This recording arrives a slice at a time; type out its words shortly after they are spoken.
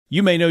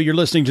You may know you're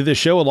listening to this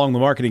show along the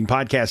Marketing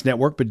Podcast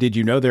Network, but did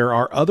you know there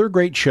are other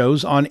great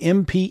shows on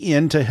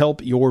MPN to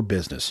help your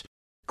business?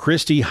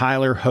 Christy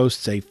Heiler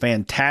hosts a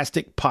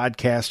fantastic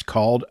podcast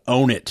called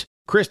Own It.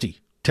 Christy,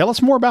 tell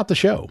us more about the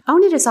show.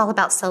 Own It is all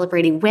about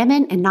celebrating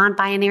women and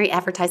non-binary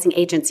advertising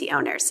agency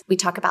owners. We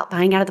talk about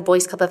buying out of the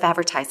Boys Club of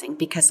Advertising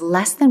because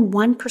less than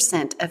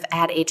 1% of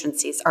ad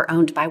agencies are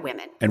owned by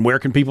women. And where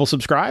can people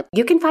subscribe?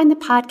 You can find the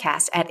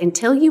podcast at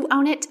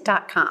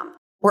untilyouownit.com.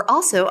 We're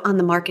also on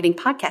the Marketing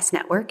Podcast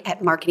Network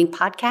at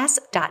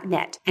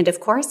marketingpodcast.net. And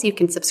of course, you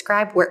can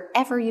subscribe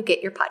wherever you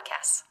get your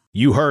podcasts.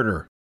 You heard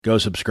her. Go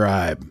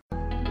subscribe.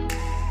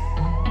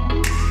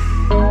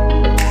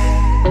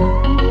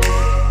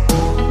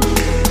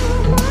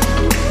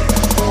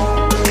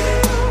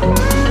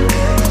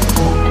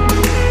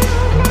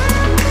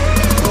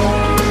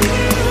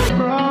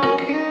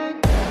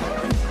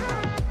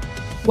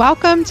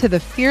 Welcome to the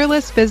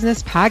Fearless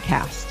Business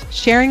Podcast,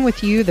 sharing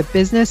with you the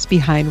business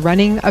behind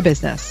running a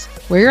business.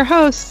 We're your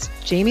hosts,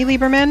 Jamie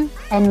Lieberman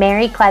and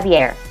Mary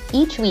Clavier.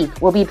 Each week,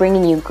 we'll be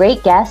bringing you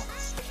great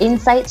guests,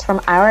 insights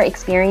from our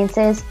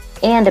experiences,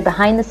 and a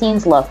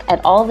behind-the-scenes look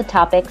at all the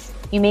topics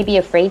you may be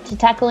afraid to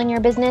tackle in your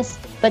business,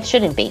 but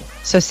shouldn't be.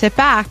 So sit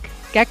back,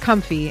 get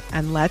comfy,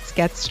 and let's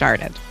get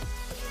started.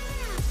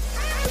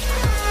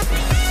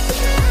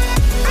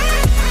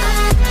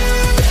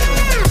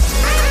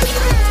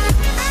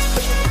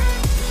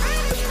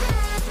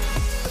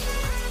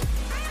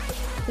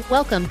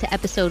 Welcome to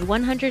episode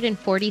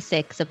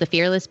 146 of the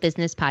Fearless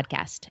Business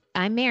Podcast.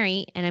 I'm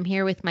Mary, and I'm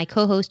here with my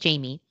co-host,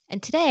 Jamie.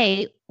 And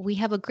today, we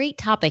have a great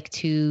topic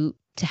to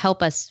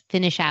help us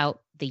finish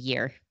out the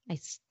year. I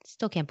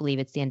still can't believe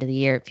it's the end of the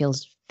year. It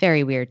feels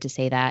very weird to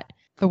say that.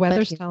 The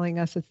weather's telling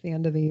us it's the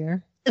end of the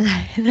year.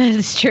 That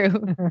is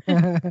true.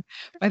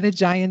 By the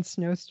giant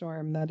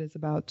snowstorm that is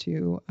about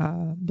to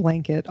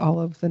blanket all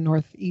of the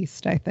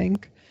Northeast, I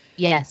think.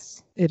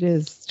 Yes. It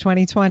is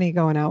 2020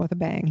 going out with a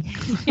bang.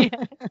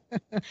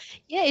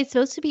 Yeah, it's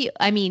supposed to be,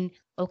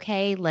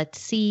 okay, let's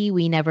see.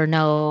 We never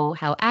know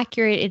how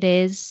accurate it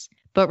is.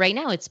 But right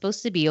now, it's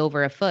supposed to be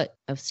over a foot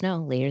of snow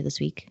later this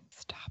week.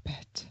 Stop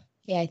it.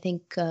 Yeah, I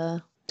think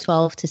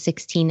 12 to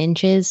 16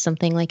 inches,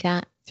 something like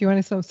that. Do you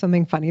want to know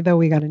something funny, though?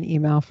 We got an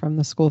email from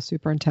the school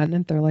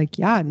superintendent. They're like,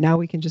 yeah, now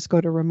we can just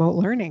go to remote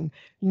learning.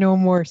 No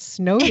more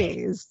snow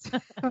days.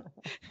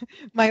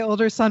 My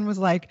older son was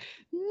like,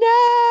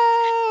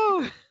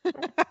 no.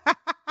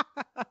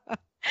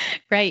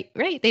 Right.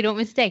 They don't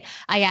mistake.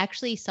 I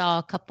actually saw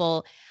a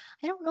couple.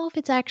 I don't know if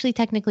it's actually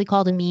technically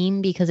called a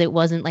meme because it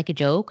wasn't like a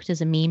joke. Does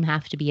a meme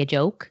have to be a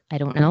joke? I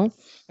don't know.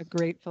 A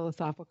great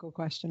philosophical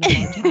question of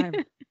our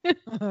time.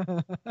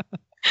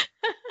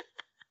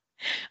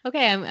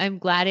 Okay, I'm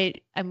glad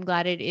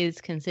it is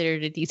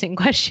considered a decent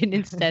question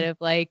instead of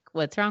like,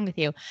 what's wrong with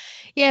you?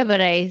 Yeah, but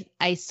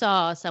I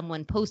saw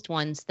someone post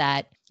once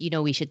that,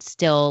 we should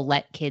still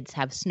let kids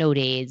have snow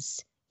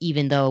days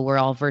even though we're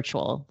all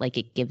virtual. Like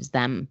it gives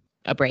them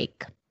a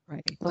break.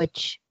 Right.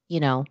 Which,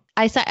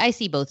 I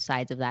see both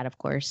sides of that, of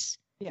course.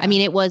 Yeah. I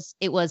mean, it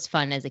was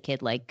fun as a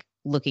kid, like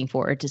looking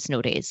forward to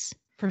snow days.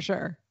 For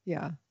sure.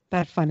 Yeah.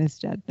 That fun is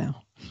dead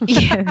now.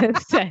 Yeah,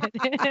 that's sad.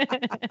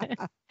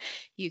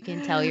 You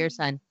can tell your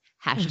son,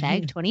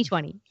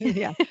 #2020.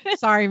 Yeah.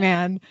 Sorry,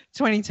 man.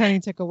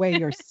 2020 took away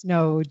your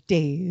snow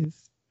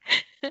days.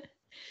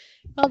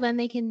 Well, then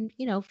they can,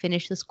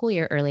 finish the school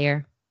year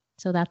earlier.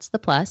 So that's the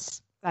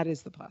plus. That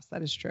is the plus.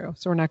 That is true.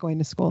 So we're not going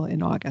to school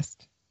in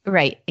August.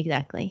 Right.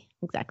 Exactly.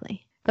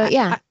 But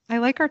yeah. I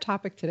like our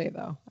topic today,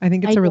 though. I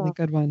think it's a really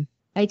good one.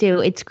 I do.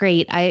 It's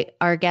great.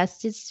 Our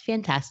guest is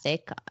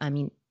fantastic. I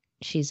mean,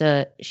 she's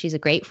a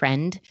great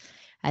friend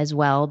as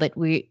well, but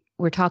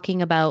we're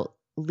talking about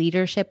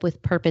leadership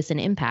with purpose and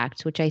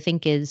impact, which I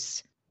think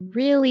is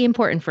really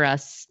important for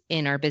us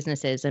in our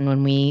businesses. And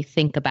when we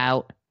think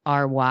about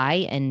our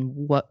why and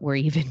what we're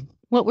even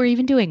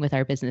doing with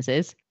our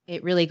businesses,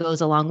 it really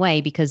goes a long way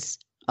because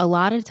a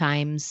lot of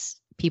times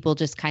people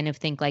just kind of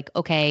think like,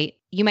 okay,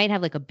 you might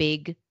have like a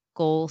big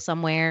goal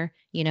somewhere,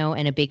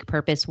 and a big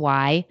purpose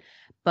why,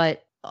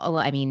 but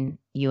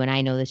you and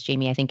I know this,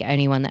 Jamie. I think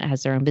anyone that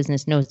has their own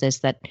business knows this,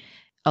 that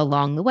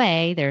along the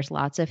way, there's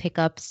lots of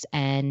hiccups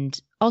and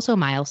also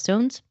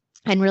milestones.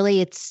 And really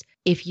it's,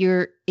 if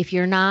you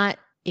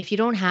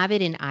don't have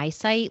it in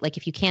eyesight, like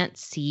if you can't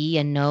see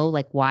and know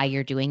like why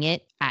you're doing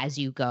it as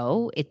you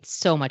go, it's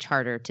so much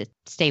harder to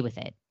stay with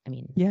it. I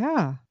mean,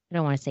 yeah, I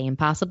don't want to say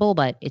impossible,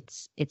 but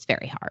it's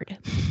very hard.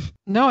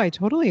 No, I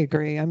totally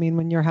agree. I mean,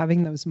 when you're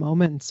having those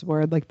moments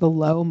where like the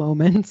low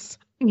moments,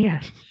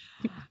 yeah,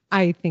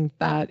 I think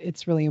that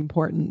it's really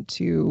important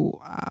to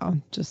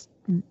just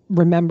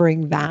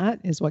remembering that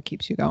is what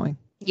keeps you going.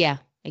 Yeah,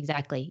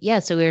 exactly. Yeah.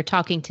 So we were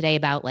talking today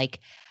about like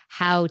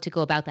how to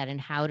go about that and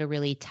how to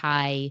really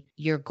tie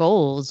your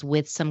goals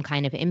with some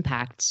kind of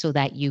impact so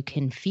that you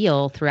can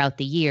feel throughout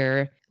the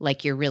year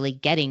like you're really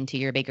getting to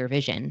your bigger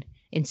vision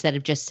instead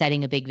of just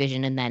setting a big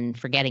vision and then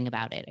forgetting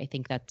about it. I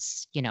think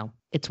that's,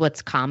 it's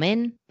what's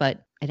common,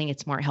 but I think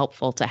it's more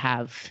helpful to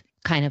have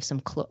kind of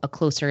a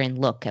closer in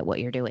look at what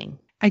you're doing.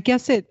 I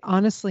guess it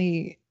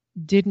honestly,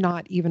 did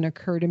not even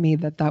occur to me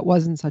that that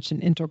wasn't such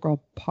an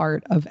integral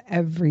part of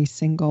every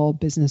single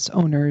business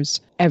owner's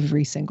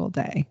every single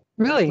day.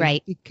 Really?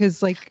 Right.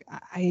 Because like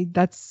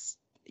it's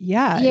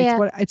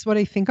what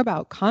I think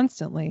about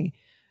constantly.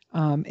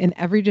 In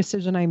every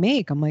decision I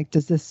make, I'm like,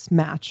 does this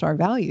match our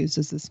values?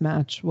 Does this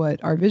match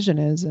what our vision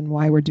is and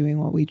why we're doing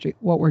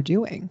what we're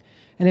doing?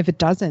 And if it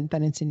doesn't,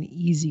 then it's an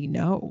easy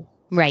no.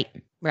 Right.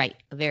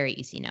 A very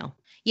easy no.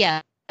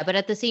 Yeah. But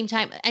at the same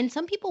time, and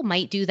some people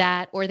might do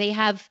that, or they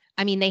have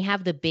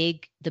the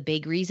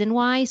big reason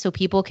why. So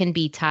people can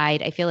be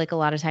tied. I feel like a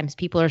lot of times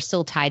people are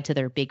still tied to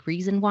their big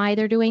reason why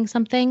they're doing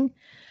something,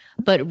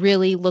 but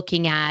really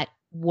looking at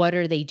what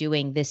are they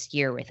doing this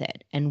year with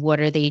it? And what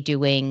are they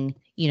doing,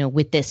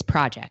 with this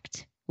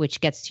project, which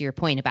gets to your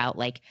point about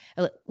like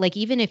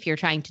even if you're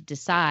trying to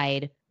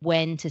decide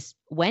when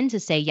to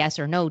say yes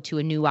or no to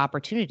a new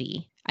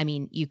opportunity, I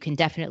mean, you can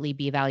definitely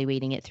be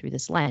evaluating it through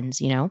this lens,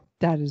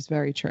 That is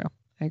very true.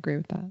 I agree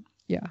with that.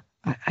 Yeah.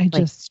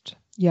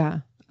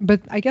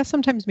 But I guess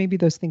sometimes maybe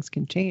those things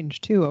can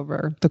change too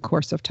over the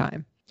course of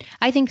time.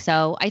 I think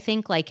so. I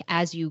think like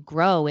as you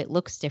grow, it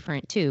looks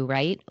different too,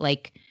 right?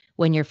 Like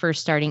when you're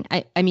first starting,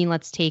 I mean,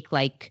 let's take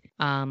like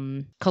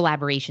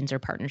collaborations or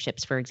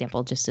partnerships, for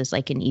example, just as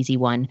like an easy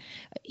one.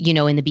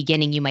 In the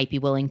beginning, you might be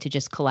willing to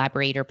just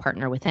collaborate or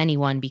partner with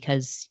anyone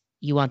because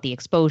you want the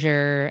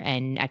exposure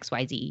and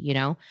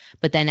XYZ,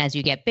 But then as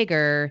you get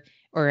bigger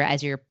or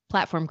as your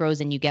platform grows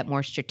and you get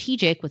more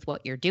strategic with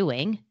what you're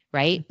doing,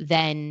 right?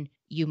 Then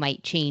you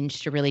might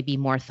change to really be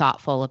more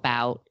thoughtful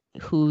about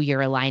who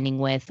you're aligning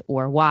with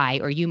or why,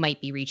 or you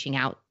might be reaching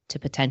out to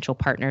potential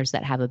partners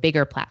that have a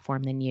bigger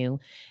platform than you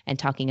and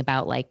talking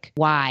about like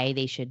why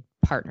they should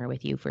partner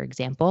with you, for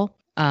example.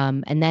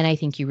 And then I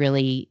think you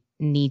really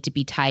need to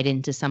be tied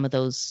into some of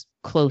those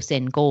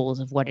close-in goals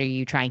of what are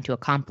you trying to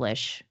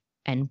accomplish,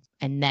 and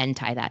then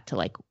tie that to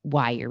like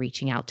why you're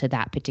reaching out to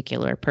that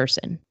particular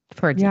person,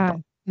 for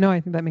example. Yeah, no,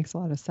 I think that makes a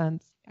lot of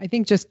sense. I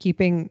think just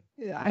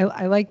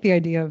I like the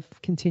idea of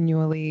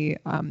continually,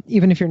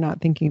 even if you're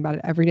not thinking about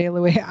it every day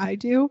the way I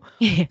do,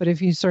 but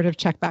if you sort of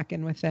check back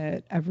in with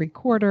it every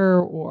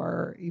quarter,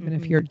 or even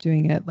if you're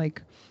doing it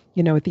like,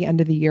 at the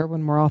end of the year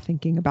when we're all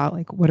thinking about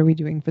like, what are we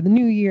doing for the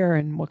new year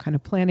and what kind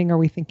of planning are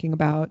we thinking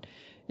about?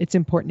 It's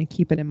important to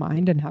keep it in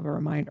mind and have a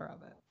reminder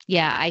of it.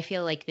 Yeah, I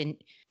feel like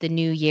the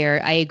new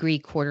year, I agree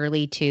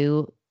quarterly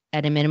too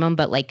at a minimum,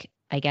 but like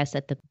I guess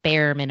at the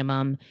bare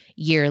minimum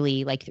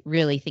yearly, like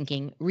really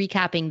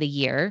recapping the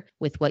year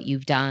with what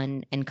you've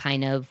done and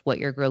kind of what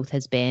your growth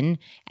has been.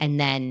 And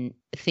then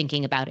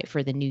thinking about it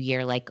for the new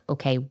year, like,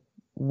 okay,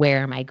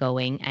 where am I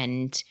going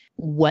and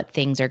what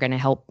things are going to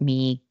help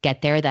me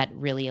get there that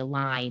really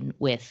align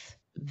with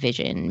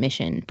vision,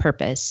 mission,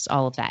 purpose,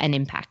 all of that, and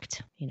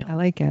impact, I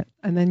like it.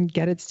 And then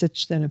get it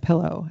stitched in a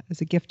pillow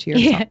as a gift to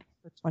yourself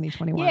for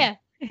 2021. Yeah.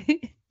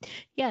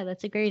 Yeah,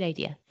 that's a great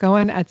idea. Go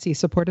on Etsy,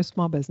 support a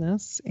small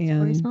business,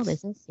 and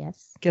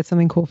yes. Get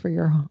something cool for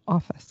your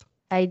office.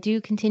 I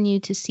do continue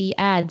to see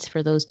ads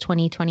for those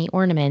 2020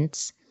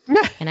 ornaments,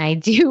 and I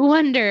do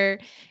wonder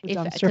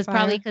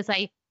because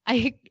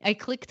I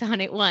clicked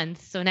on it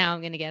once, so now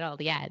I'm going to get all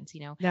the ads.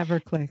 Never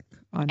click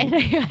on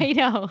it. I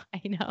know.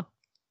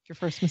 Your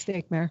first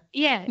mistake, Mare.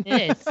 Yeah,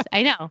 it is.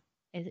 I know.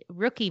 It's a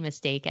rookie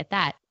mistake at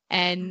that,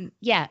 and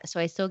yeah, so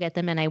I still get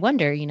them, and I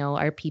wonder,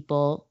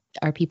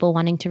 are people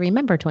wanting to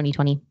remember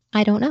 2020?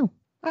 I don't know.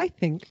 I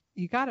think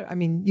you got it. I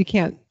mean, you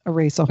can't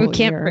erase a whole year. You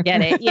can't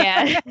forget it.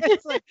 Yeah.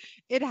 It's like,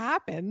 it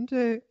happened.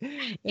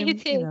 You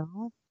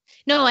too.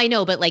 No, I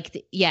know. But like,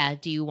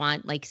 do you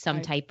want like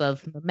some type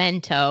of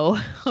memento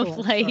of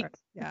like, sure.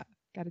 Yeah,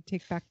 got to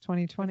take back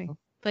 2020.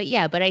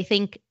 But I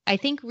think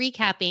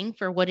recapping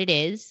for what it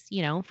is,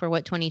 for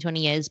what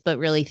 2020 is, but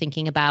really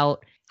thinking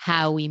about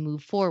how we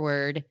move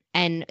forward.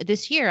 And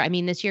this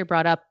year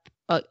brought up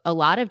a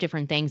lot of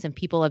different things, and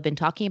people have been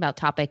talking about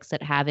topics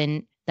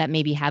that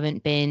maybe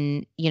haven't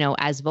been,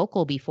 as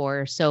vocal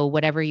before. So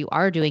whatever you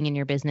are doing in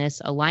your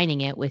business, aligning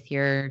it with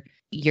your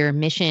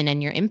mission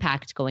and your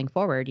impact going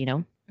forward,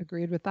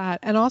 Agreed with that.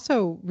 And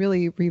also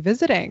really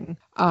revisiting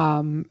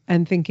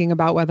and thinking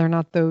about whether or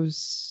not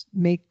those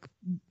make,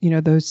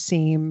 those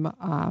same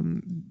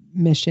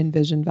mission,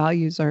 vision,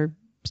 values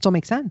still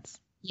make sense.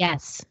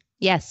 Yes,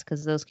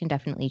 because those can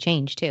definitely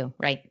change too,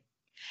 right?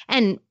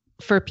 And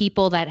for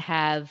people that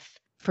have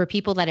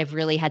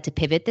really had to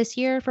pivot this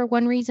year for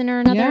one reason or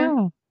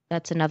another,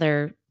 that's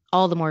another,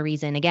 all the more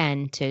reason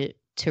again to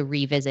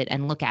revisit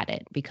and look at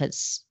it,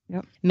 because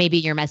maybe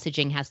your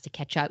messaging has to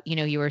catch up.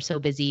 You were so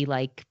busy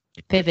like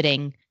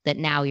pivoting that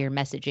now your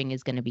messaging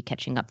is going to be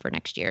catching up for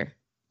next year.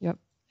 Yep,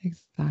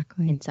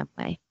 exactly. In some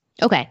way.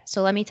 Okay,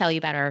 so let me tell you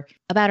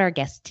about our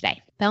guest today.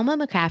 Thelma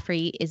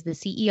McCaffrey is the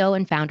CEO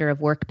and founder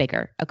of Work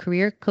Bigger, a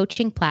career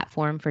coaching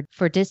platform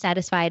for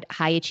dissatisfied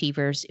high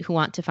achievers who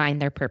want to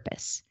find their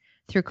purpose.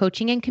 Through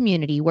coaching and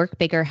community, Work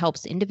Bigger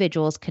helps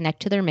individuals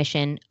connect to their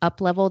mission,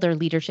 up-level their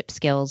leadership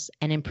skills,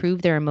 and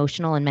improve their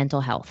emotional and mental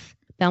health.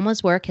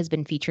 Thelma's work has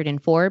been featured in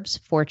Forbes,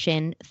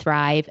 Fortune,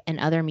 Thrive, and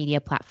other media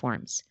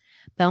platforms.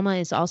 Velma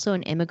is also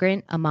an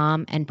immigrant, a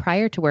mom, and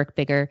prior to Work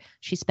Bigger,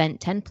 she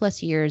spent 10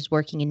 plus years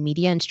working in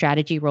media and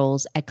strategy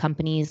roles at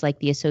companies like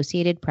the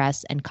Associated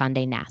Press and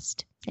Condé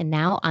Nast. And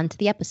now on to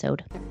the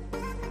episode.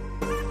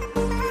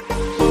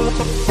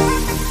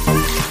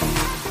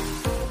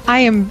 I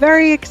am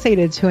very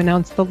excited to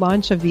announce the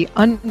launch of the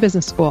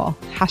Unbusiness School,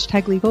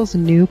 #Legal's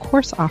new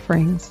course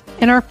offerings.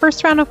 In our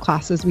first round of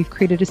classes, we've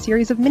created a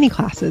series of mini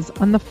classes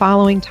on the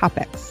following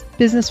topics: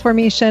 business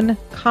formation,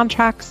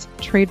 contracts,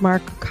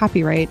 trademark,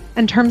 copyright,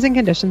 and terms and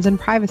conditions and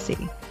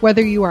privacy.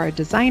 Whether you are a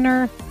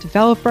designer,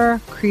 developer,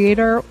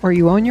 creator, or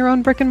you own your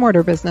own brick and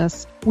mortar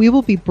business, we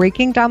will be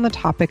breaking down the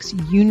topics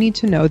you need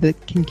to know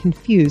that can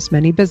confuse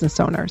many business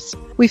owners.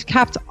 We've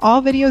capped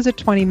all videos at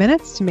 20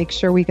 minutes to make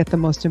sure we get the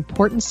most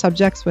important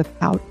subjects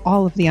without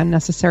all of the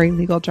unnecessary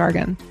legal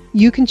jargon.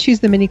 You can choose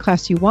the mini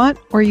class you want,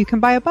 or you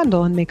can buy a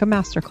bundle and make a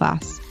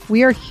masterclass.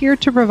 We are here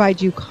to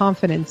provide you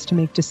confidence to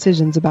make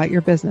decisions about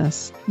your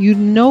business. You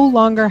no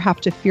longer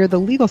have to fear the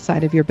legal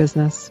side of your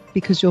business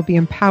because you'll be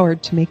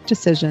empowered to make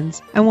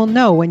decisions and will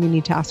know when you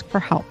need to ask for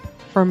help.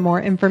 For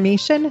more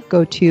information,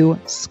 go to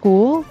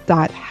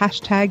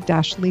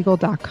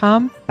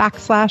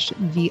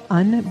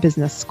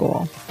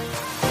school.#legal.com/theunbusinessschool.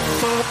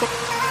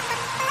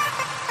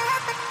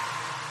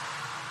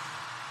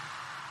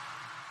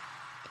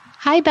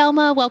 Hi,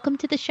 Velma. Welcome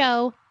to the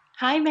show.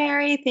 Hi,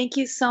 Mary. Thank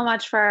you so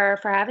much for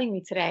having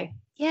me today.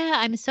 Yeah,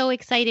 I'm so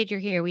excited you're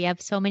here. We have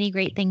so many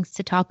great things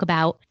to talk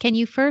about. Can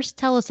you first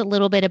tell us a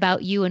little bit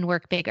about you and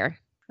Work Bigger?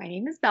 My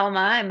name is Velma.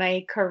 I'm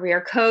a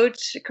career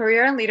coach,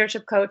 career and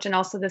leadership coach, and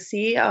also the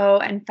CEO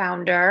and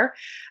founder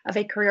of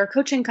a career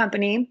coaching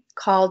company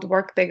called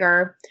Work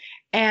Bigger.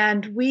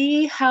 And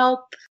we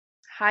help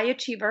high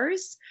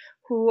achievers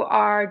who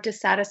are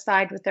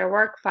dissatisfied with their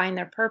work find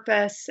their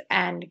purpose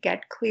and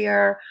get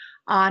clear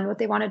on what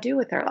they want to do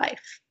with their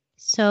life.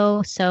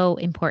 So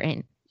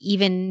important,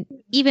 even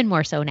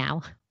more so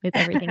now with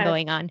everything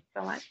going on.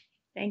 So much.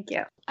 Thank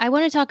you. I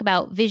want to talk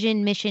about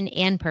vision, mission,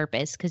 and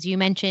purpose because you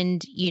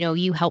mentioned,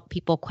 you help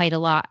people quite a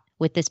lot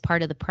with this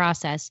part of the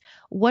process.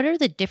 What are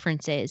the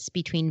differences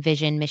between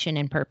vision, mission,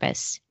 and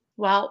purpose?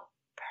 Well,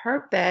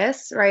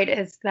 purpose, right,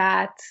 is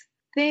that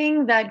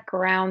thing that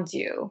grounds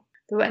you.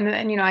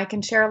 And I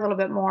can share a little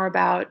bit more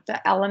about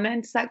the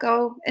elements that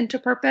go into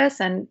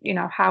purpose and,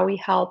 how we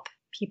help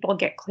people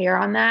get clear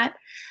on that.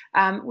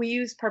 We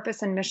use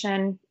purpose and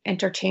mission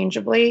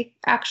interchangeably.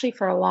 Actually,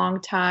 for a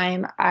long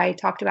time, I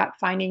talked about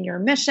finding your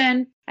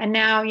mission. And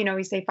now,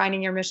 we say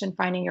finding your mission,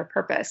 finding your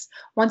purpose.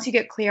 Once you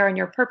get clear on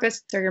your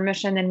purpose or your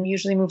mission, then we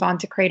usually move on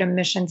to create a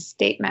mission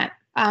statement.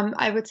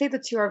 I would say the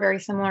two are very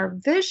similar.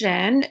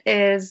 Vision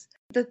is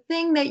the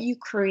thing that you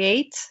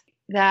create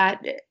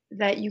that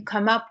you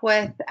come up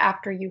with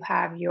after you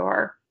have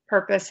your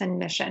purpose and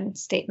mission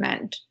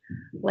statement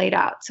laid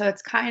out. So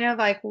it's kind of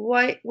like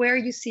where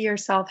you see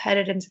yourself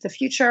headed into the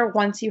future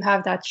once you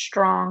have that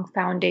strong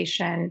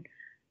foundation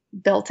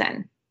built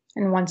in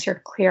and once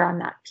you're clear on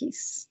that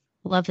piece.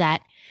 Love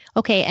that.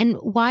 Okay. And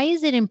why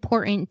is it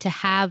important to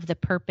have the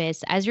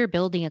purpose as you're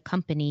building a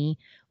company?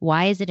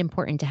 Why is it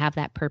important to have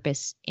that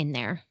purpose in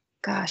there?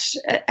 Gosh,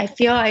 I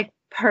feel like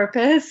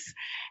purpose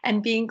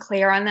and being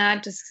clear on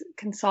that just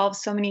can solve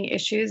so many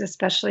issues,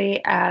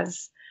 especially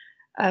as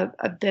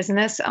a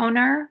business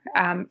owner.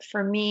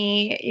 For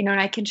me, and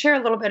I can share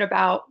a little bit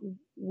about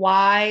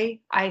why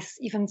I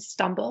even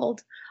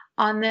stumbled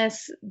on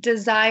this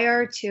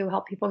desire to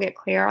help people get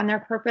clear on their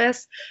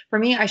purpose. For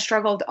me, I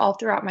struggled all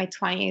throughout my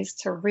 20s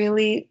to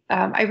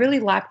I really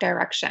lacked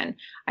direction.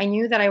 I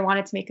knew that I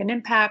wanted to make an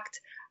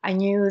impact. I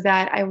knew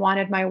that I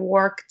wanted my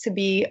work to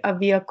be a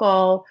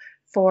vehicle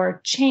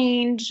for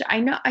change.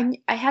 I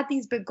had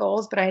these big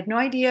goals, but I had no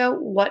idea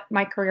what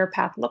my career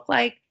path looked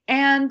like.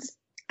 And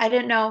I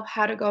didn't know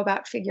how to go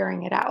about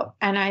figuring it out.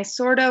 And I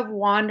sort of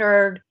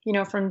wandered,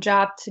 from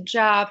job to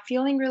job,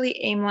 feeling really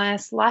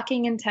aimless,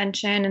 lacking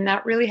intention. And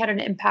that really had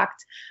an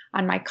impact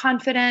on my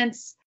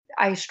confidence.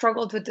 I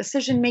struggled with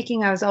decision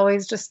making. I was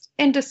always just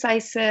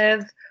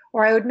indecisive,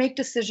 or I would make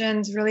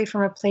decisions really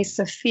from a place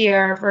of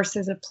fear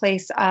versus a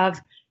place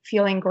of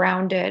feeling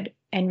grounded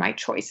in my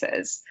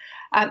choices.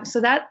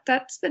 So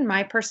that's been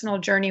my personal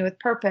journey with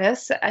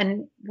purpose.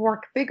 And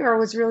Work Bigger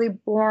was really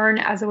born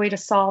as a way to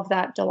solve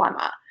that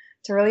dilemma,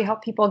 to really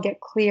help people get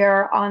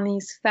clear on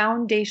these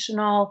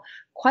foundational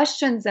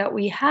questions that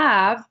we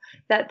have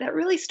that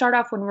really start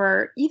off when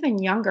we're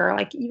even younger.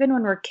 Like even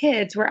when we're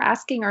kids, we're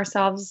asking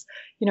ourselves,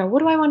 what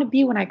do I want to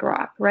be when I grow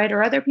up, right?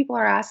 Or other people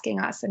are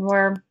asking us,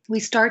 and we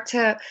start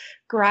to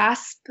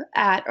grasp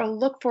at or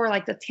look for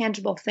like the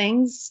tangible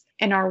things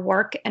in our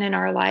work and in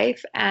our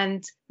life.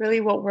 And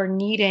really what we're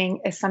needing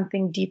is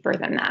something deeper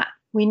than that.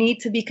 We need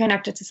to be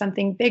connected to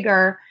something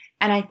bigger.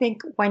 And I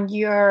think when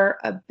you're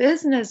a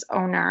business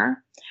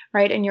owner,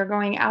 right, and you're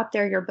going out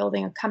there, you're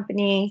building a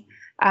company,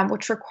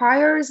 which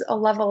requires a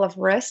level of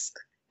risk,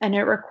 and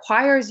it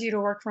requires you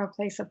to work from a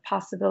place of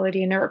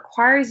possibility, and it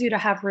requires you to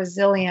have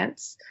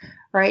resilience,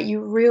 right?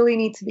 You really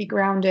need to be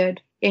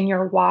grounded in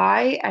your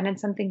why and in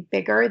something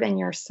bigger than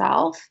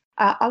yourself.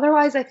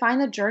 Otherwise, I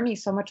find the journey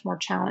so much more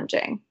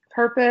challenging.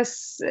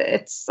 purpose,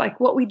 it's like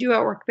what we do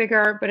at Work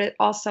Bigger, but it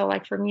also,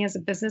 like for me as a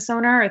business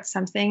owner, it's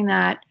something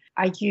that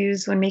I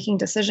use when making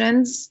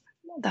decisions,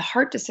 the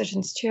hard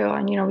decisions too.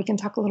 And, we can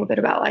talk a little bit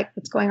about like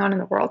what's going on in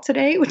the world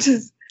today, which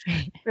is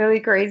really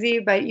crazy,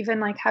 but even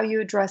like how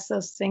you address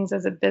those things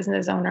as a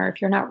business owner,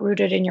 if you're not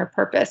rooted in your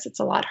purpose, it's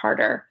a lot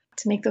harder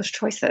to make those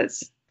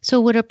choices. So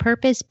would a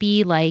purpose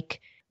be like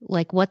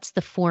what's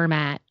the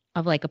format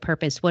of like a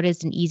purpose? What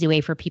is an easy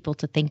way for people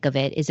to think of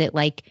it? Is it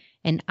like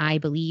an I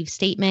believe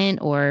statement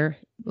or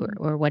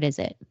what is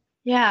it?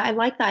 Yeah, I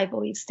like the I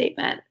believe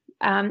statement.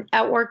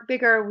 At Work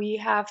Bigger, we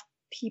have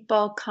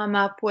people come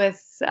up with,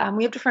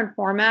 we have different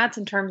formats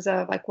in terms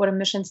of like what a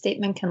mission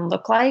statement can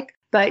look like.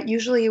 But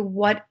usually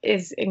what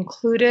is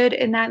included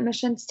in that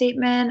mission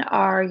statement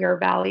are your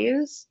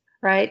values,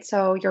 right?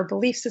 So your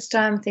belief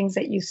system, things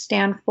that you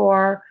stand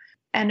for,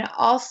 and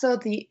also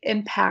the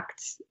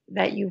impact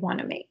that you want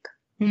to make.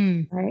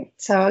 Right.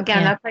 So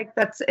again,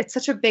 it's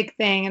such a big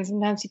thing. And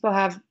sometimes people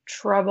have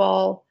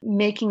trouble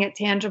making it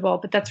tangible,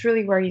 but that's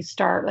really where you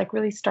start, like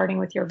really starting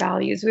with your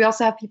values. We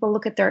also have people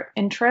look at their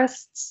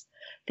interests,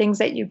 things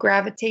that you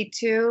gravitate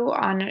to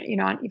on,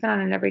 even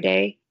on an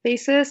everyday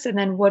basis. And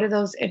then what do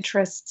those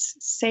interests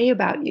say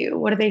about you?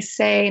 What do they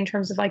say in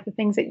terms of like the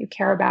things that you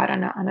care about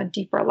on a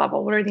deeper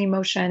level? What are the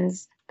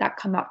emotions that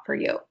come up for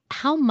you?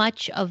 How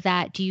much of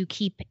that do you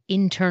keep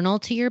internal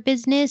to your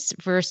business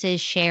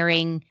versus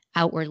sharing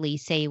outwardly,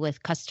 say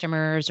with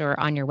customers or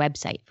on your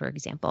website, for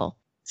example?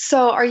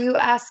 So are you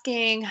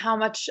asking how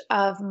much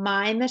of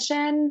my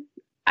mission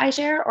I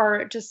share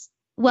or just?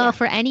 Well,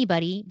 for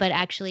anybody, but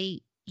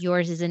actually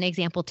yours is an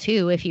example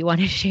too, if you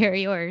want to share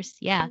yours.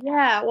 Yeah.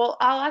 Yeah. Well,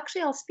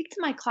 I'll speak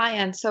to my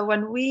clients. So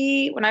when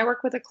I work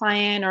with a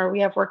client or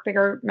we have Work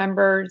Bigger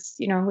members,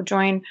 who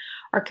join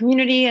our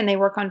community and they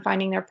work on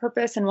finding their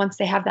purpose. And once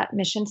they have that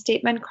mission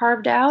statement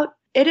carved out,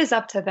 it is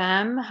up to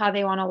them how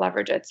they want to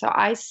leverage it. So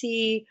I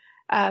see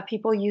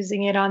people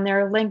using it on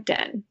their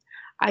LinkedIn.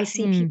 I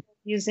see people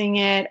using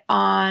it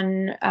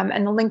on,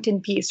 and the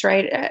LinkedIn piece,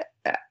 right?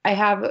 We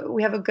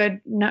have a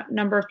good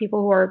number of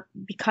people who are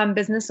become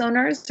business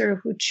owners or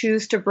who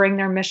choose to bring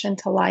their mission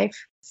to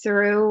life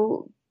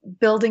through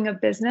building a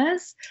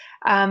business.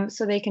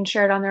 So they can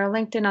share it on their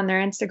LinkedIn, on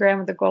their Instagram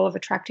with the goal of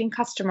attracting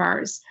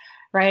customers.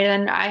 Right.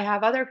 And I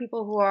have other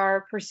people who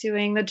are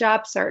pursuing the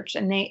job search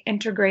and they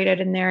integrate it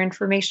in their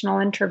informational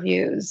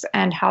interviews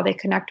and how they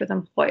connect with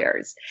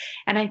employers.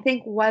 And I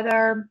think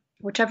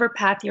whichever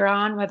path you're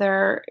on,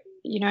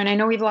 and I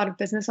know we have a lot of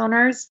business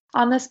owners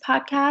on this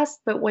podcast,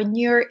 but when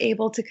you're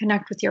able to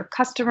connect with your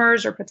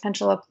customers or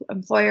potential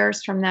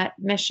employers from that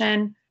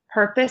mission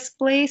purpose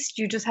place,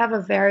 you just have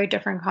a very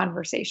different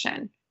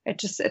conversation.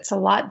 It's a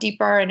lot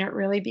deeper and it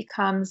really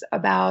becomes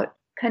about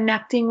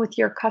connecting with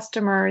your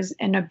customers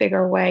in a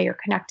bigger way. You're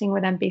connecting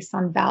with them based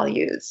on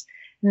values.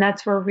 And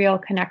that's where real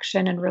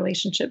connection and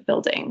relationship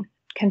building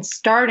can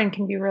start and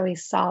can be really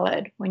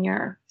solid when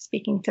you're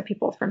speaking to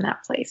people from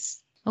that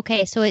place.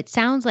 Okay. So it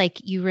sounds like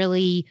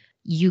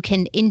you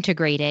can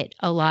integrate it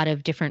a lot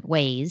of different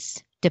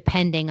ways,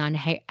 depending on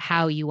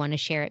how you want to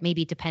share it.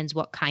 Maybe it depends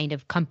what kind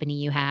of company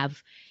you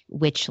have,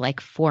 which like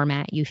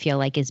format you feel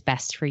like is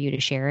best for you to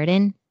share it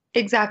in.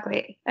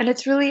 Exactly. And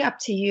it's really up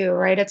to you,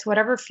 right? It's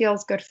whatever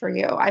feels good for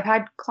you. I've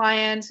had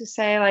clients who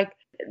say like,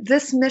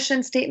 this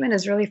mission statement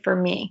is really for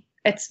me.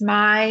 It's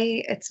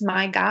my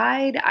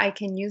guide. I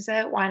can use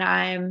it when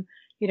I'm,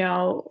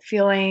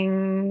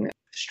 feeling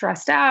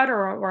stressed out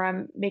or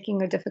I'm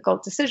making a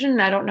difficult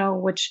decision. I don't know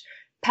which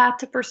path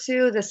to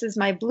pursue. This is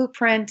my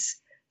blueprint.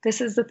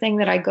 This is the thing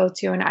that I go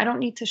to, and I don't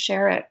need to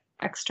share it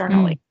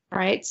externally.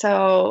 Right.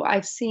 So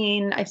I've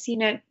seen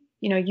it,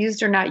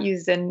 used or not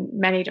used in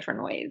many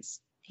different ways.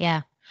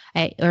 Yeah.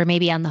 Or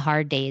maybe on the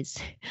hard days.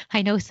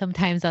 I know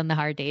sometimes on the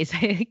hard days,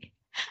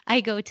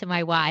 I go to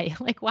my why.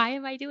 Like, why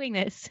am I doing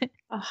this?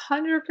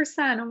 100%.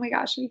 Oh my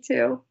gosh, me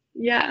too.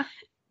 Yeah.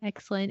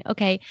 Excellent.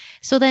 Okay.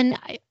 So then,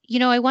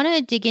 I want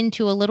to dig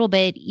into a little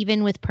bit,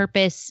 even with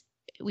purpose.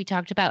 We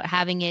talked about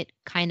having it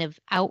kind of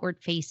outward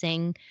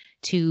facing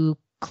to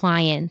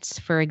clients,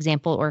 for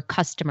example, or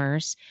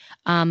customers.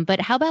 But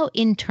how about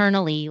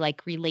internally,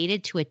 like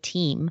related to a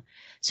team?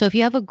 So if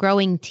you have a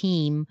growing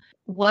team,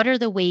 what are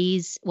the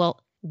ways?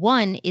 Well,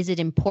 one, is it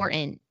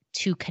important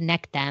to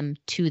connect them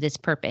to this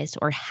purpose,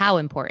 or how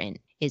important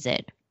is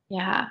it?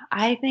 Yeah,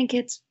 I think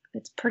it's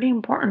pretty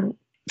important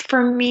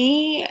for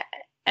me.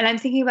 And I'm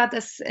thinking about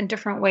this in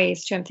different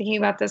ways too. I'm thinking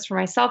about this for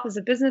myself as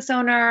a business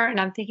owner,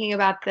 and I'm thinking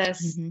about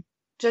this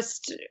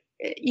just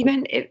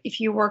even if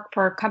you work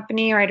for a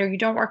company, right, or you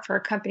don't work for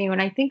a company.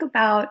 When I think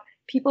about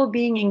people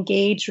being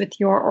engaged with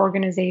your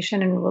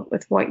organization and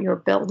with what you're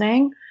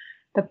building,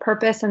 the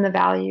purpose and the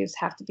values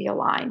have to be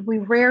aligned. We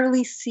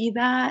rarely see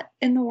that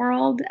in the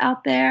world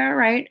out there,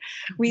 right?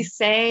 We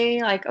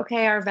say like,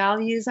 okay, our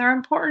values are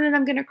important and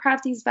I'm going to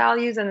craft these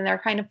values, and then they're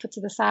kind of put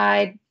to the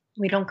side.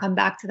 We don't come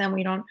back to them.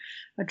 We don't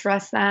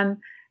address them.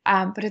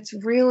 But it's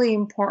really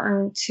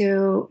important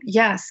to,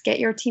 yes, get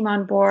your team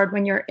on board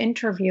when you're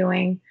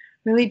interviewing,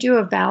 really do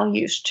a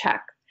values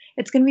check.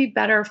 it's going to be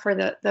better for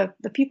the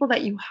people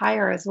that you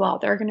hire as well.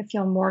 They're going to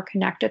feel more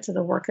connected to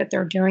the work that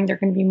they're doing. They're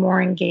going to be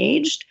more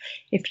engaged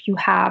if you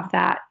have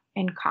that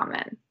in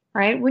common,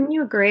 right? Wouldn't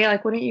you agree?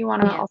 Like, wouldn't you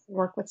want to also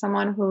work with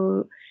someone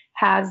who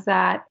has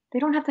that? They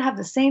don't have to have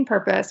the same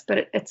purpose,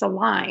 but it's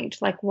aligned.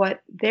 Like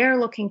what they're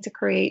looking to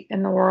create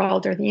in the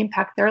world or the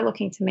impact they're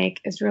looking to make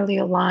is really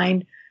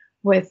aligned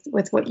with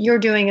what you're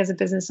doing as a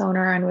business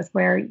owner and with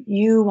where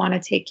you want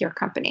to take your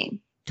company.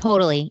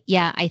 Totally.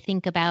 Yeah. I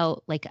think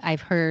about, like,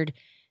 I've heard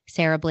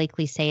Sarah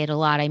Blakely say it a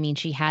lot. I mean,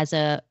 she has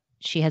a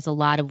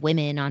lot of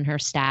women on her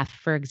staff,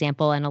 for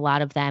example, and a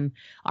lot of them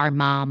are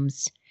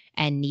moms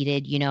and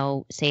needed,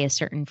 say a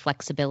certain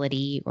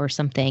flexibility or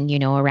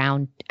something,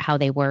 around how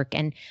they work.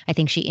 And I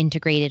think she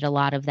integrated a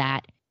lot of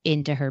that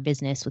into her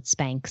business with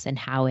Spanx and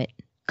how it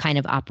kind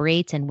of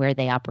operates and where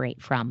they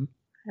operate from.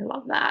 I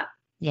love that.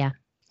 Yeah.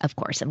 Of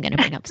course, I'm going to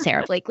bring up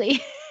Sarah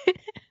Blakely.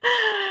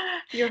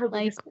 You're her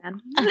biggest fan.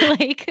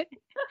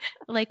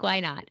 Like, why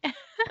not?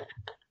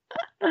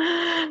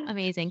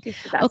 Amazing.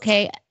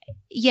 Okay.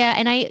 Yeah.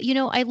 And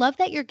I love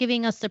that you're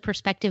giving us the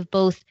perspective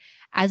both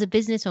as a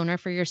business owner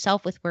for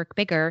yourself with Work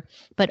Bigger,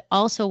 but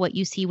also what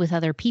you see with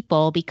other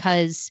people,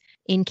 because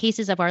in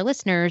cases of our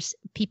listeners,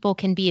 people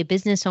can be a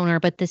business owner,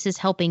 but this is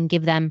helping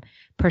give them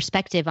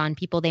perspective on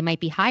people they might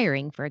be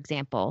hiring, for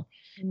example,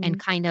 and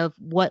kind of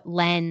what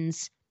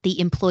lens the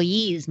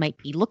employees might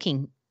be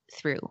looking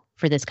through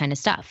for this kind of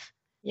stuff.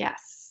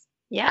 Yes.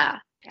 Yeah.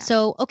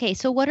 So, okay.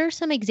 So what are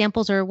some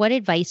examples or what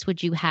advice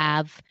would you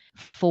have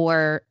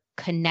for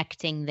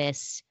connecting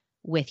this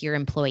with your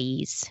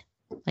employees?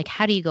 Like,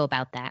 how do you go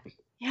about that?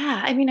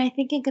 Yeah. I mean, I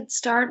think it could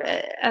start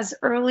as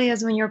early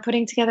as when you're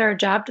putting together a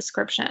job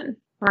description,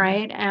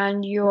 right?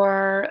 And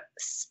you're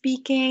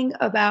speaking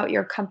about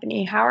your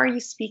company. How are you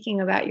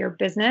speaking about your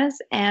business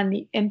and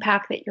the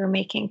impact that you're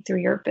making through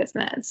your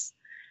business?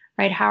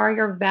 Right? How are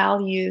your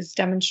values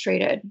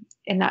demonstrated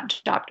in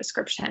that job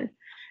description?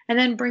 And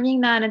then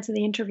bringing that into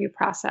the interview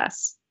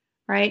process,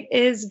 right?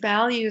 Is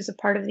values a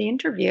part of the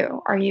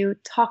interview? Are you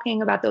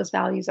talking about those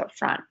values up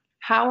front?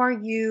 How are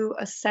you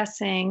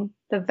assessing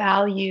the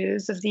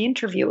values of the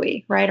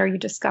interviewee, right? Are you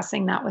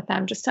discussing that with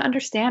them just to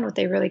understand what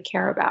they really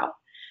care about?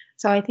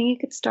 So I think you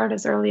could start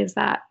as early as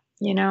that,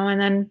 and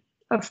then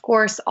of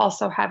course,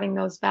 also having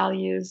those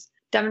values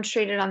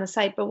demonstrated on the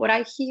site. But what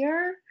I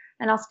hear,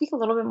 and I'll speak a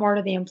little bit more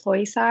to the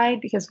employee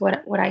side, because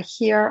what I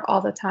hear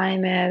all the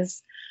time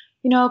is,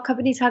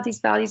 companies have these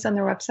values on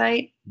their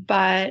website,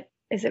 but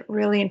is it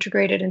really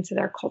integrated into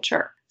their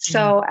culture?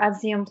 So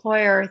as the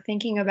employer,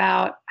 thinking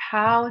about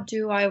how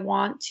do I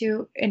want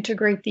to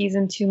integrate these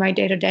into my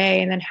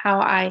day-to-day, and then how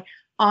I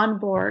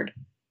onboard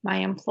my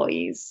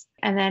employees,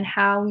 and then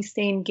how we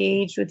stay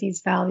engaged with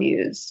these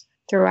values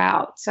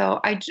throughout. So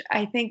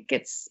I think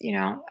it's,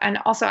 and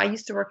also I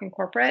used to work in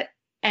corporate.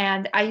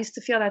 And I used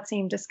to feel that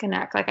same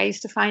disconnect. Like I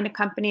used to find a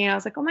company and I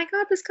was like, oh my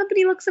God, this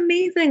company looks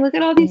amazing. Look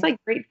at all these like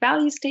great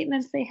value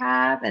statements they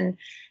have. And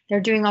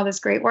they're doing all this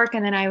great work.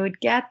 And then I would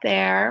get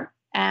there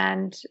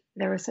and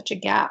there was such a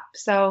gap.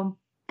 So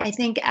I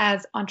think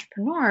as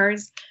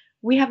entrepreneurs,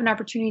 we have an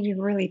opportunity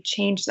to really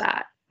change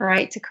that,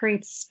 right? To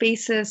create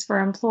spaces for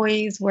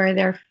employees where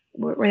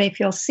they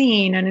feel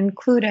seen and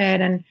included.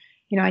 And,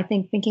 I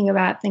think thinking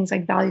about things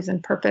like values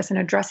and purpose and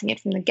addressing it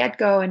from the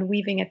get-go and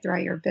weaving it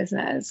throughout your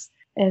business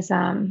is,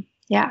 can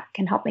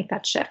help make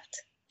that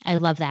shift. I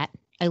love that.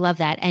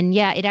 And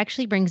yeah, it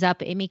actually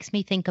it makes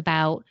me think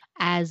about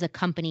as a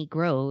company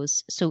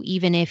grows. So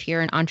even if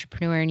you're an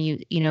entrepreneur and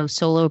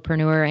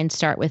solopreneur and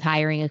start with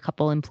hiring a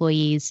couple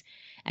employees,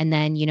 and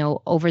then,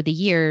 over the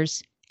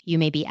years, you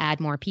maybe add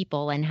more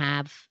people and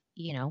have,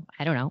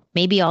 I don't know,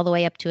 maybe all the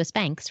way up to a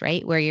Spanx,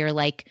 right? Where you're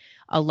like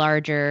a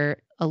larger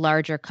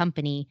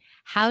company.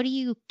 How do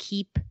you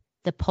keep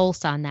the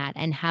pulse on that?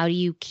 And how do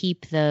you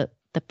keep the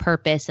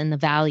purpose and the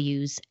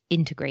values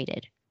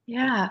integrated?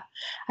 Yeah,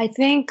 I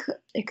think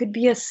it could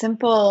be as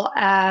simple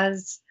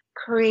as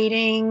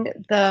creating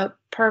the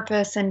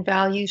purpose and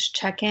values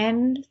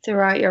check-in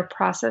throughout your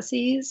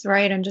processes,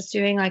 right? And just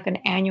doing like an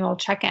annual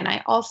check-in.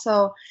 I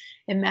also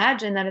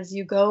imagine that as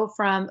you go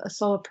from a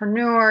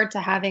solopreneur to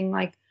having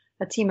like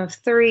a team of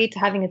 3 to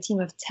having a team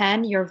of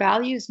 10, your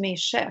values may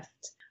shift.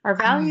 Our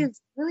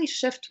values really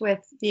shift with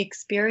the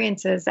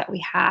experiences that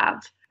we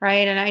have.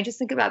 Right. And I just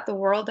think about the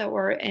world that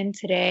we're in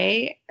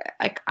today.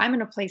 Like I'm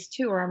in a place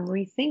too where I'm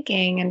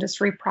rethinking and just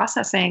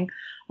reprocessing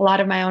a lot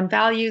of my own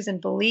values and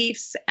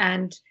beliefs.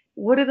 And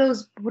what are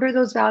those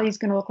values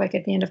going to look like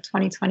at the end of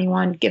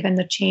 2021, given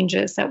the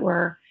changes that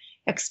we're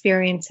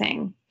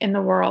experiencing in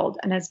the world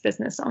and as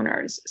business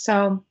owners?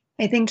 So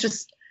I think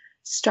just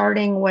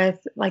starting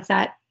with like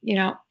that,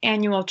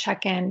 annual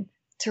check-in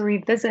to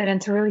revisit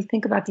and to really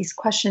think about these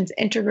questions,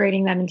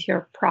 integrating them into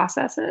your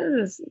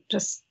processes is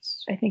just,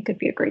 I think could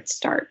be a great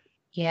start.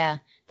 Yeah,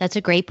 that's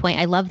a great point.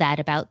 I love that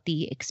about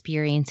the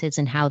experiences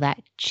and how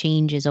that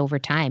changes over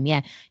time.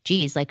 Yeah.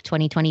 Geez, like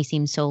 2020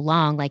 seems so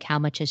long, like how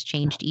much has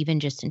changed even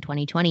just in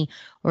 2020,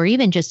 or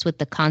even just with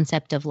the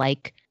concept of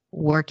like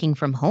working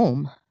from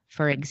home,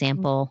 for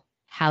example,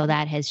 how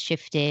that has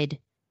shifted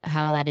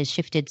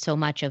so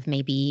much of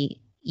maybe,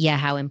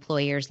 how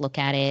employers look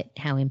at it,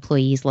 how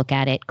employees look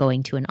at it,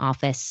 going to an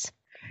office.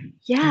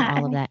 Yeah. And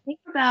all of And I that. think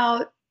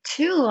about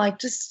too, like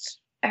just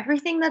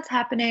everything that's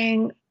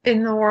happening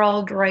in the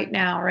world right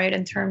now, right?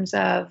 In terms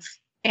of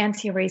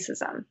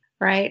anti-racism,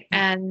 right?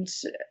 And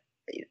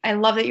I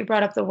love that you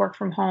brought up the work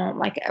from home,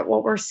 like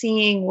what we're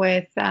seeing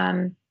with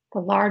the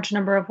large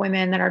number of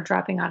women that are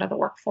dropping out of the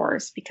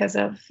workforce because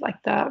of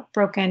like the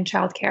broken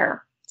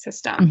childcare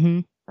system, Mm-hmm.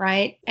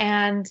 right?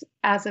 And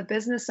as a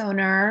business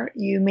owner,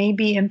 you may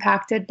be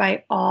impacted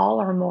by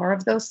all or more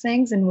of those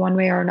things in one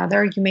way or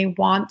another. You may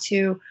want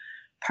to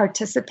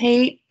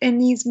participate in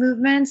these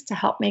movements to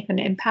help make an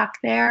impact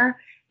there.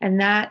 And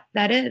that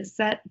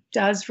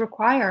does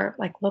require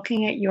like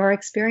looking at your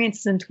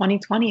experiences in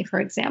 2020, for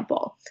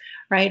example,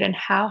 right? And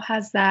how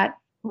has that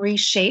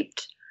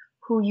reshaped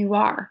who you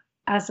are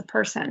as a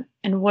person?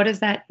 And what does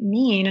that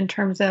mean in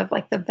terms of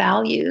like the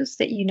values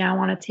that you now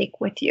want to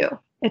take with you?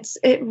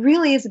 It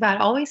really is about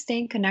always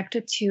staying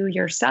connected to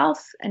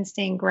yourself and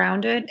staying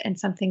grounded in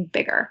something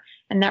bigger.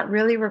 And that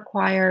really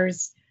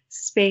requires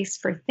space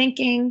for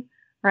thinking,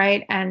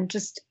 right? And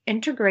just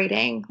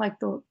integrating like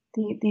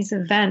these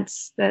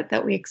events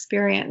that we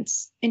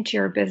experience into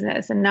your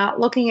business and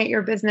not looking at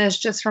your business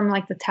just from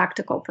like the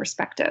tactical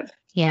perspective.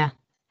 Yeah.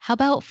 How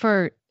about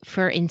for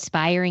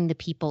inspiring the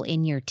people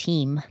in your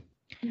team?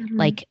 Mm-hmm.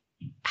 Like,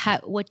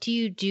 what do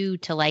you do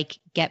to like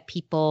get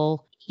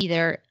people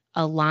either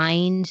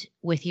aligned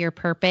with your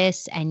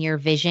purpose and your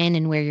vision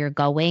and where you're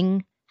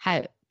going?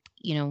 How,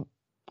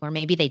 or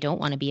maybe they don't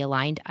want to be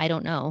aligned. I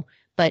don't know.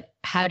 But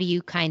how do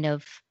you kind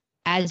of,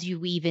 as you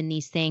weave in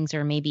these things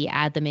or maybe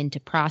add them into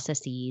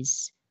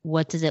processes,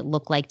 what does it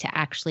look like to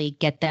actually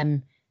get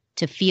them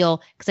to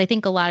feel? Because I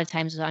think a lot of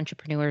times with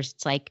entrepreneurs,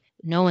 it's like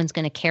no one's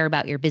going to care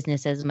about your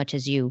business as much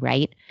as you,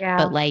 right? Yeah.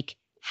 But like,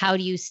 how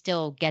do you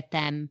still get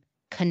them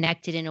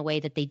connected in a way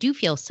that they do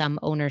feel some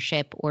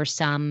ownership or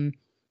some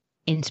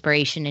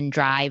inspiration and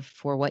drive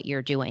for what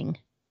you're doing?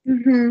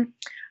 Mm-hmm.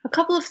 A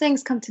couple of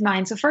things come to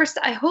mind. So first,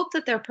 I hope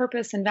that their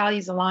purpose and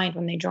values aligned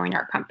when they join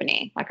our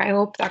company. Like I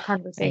hope that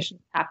conversation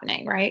is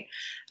happening, right?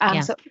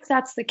 So if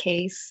that's the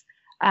case,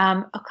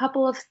 a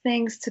couple of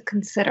things to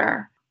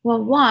consider.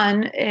 Well,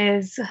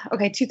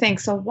 two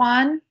things. So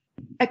one,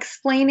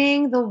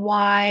 explaining the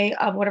why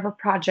of whatever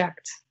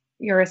project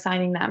you're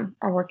assigning them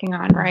or working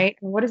on, right?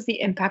 And what is the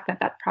impact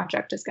that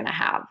project is going to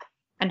have?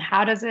 And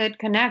how does it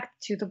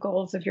connect to the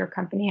goals of your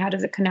company? How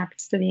does it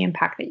connect to the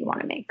impact that you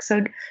want to make?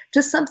 So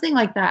just something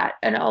like that.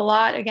 And a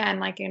lot, again,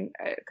 like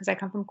because I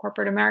come from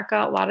corporate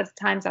America, a lot of the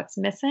times that's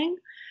missing.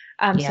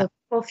 So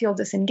people feel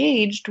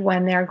disengaged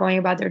when they're going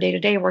about their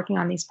day-to-day working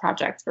on these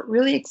projects, but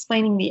really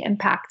explaining the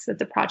impacts that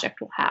the project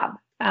will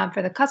have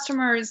for the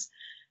customers,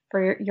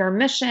 for your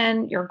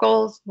mission, your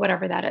goals,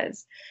 whatever that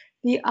is.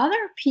 The other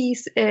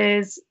piece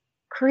is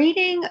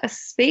creating a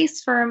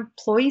space for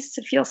employees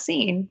to feel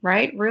seen,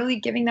 right? Really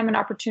giving them an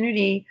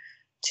opportunity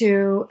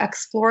to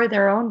explore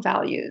their own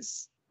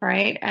values,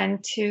 right?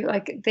 And to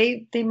like,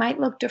 they might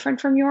look different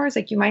from yours.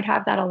 Like you might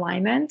have that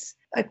alignment.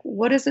 Like,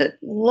 what does it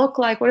look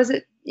like? What is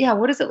it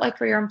like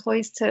for your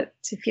employees to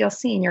feel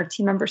seen, your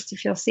team members to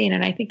feel seen?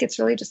 And I think it's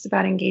really just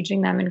about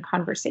engaging them in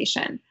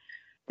conversation.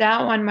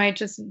 That one might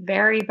just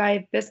vary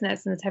by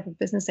business and the type of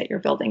business that you're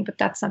building, but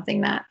that's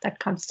something that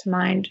comes to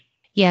mind.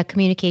 Yeah,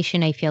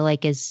 communication, I feel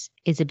like is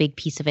a big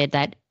piece of it.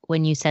 That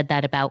when you said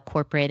that about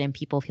corporate and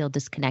people feel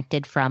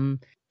disconnected from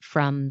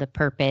the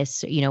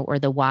purpose, or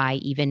the why,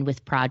 even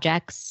with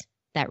projects,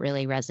 that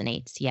really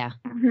resonates. Yeah.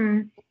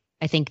 Mm-hmm.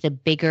 I think the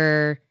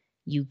bigger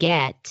you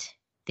get,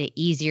 the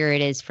easier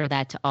it is for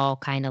that to all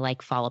kind of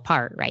like fall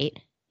apart, right?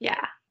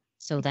 Yeah.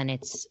 So then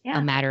it's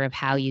a matter of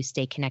how you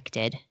stay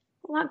connected.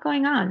 A lot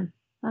going on.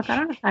 Like, I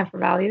don't have time for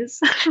values.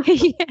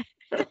 Yeah.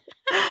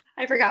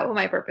 I forgot what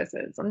my purpose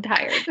is. I'm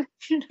tired.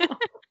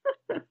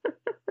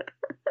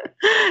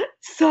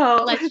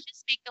 So let's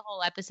just make the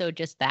whole episode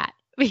just that,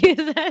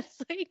 because that's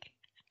like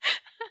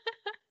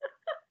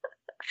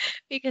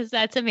because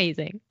that's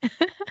amazing.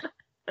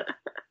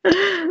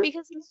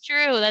 Because it's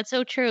true. That's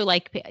so true.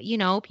 Like,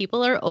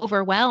 people are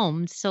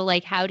overwhelmed. So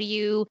like, how do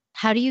you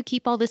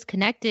keep all this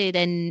connected?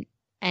 And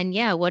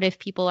yeah, what if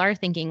people are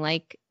thinking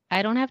like,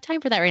 I don't have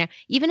time for that right now?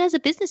 Even as a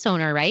business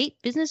owner, right?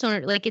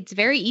 Like it's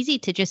very easy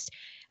to just,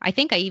 I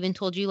think I even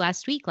told you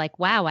last week, like,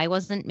 wow, I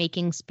wasn't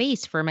making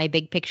space for my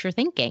big picture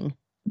thinking.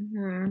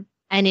 Mm-hmm.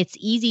 And it's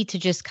easy to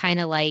just kind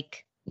of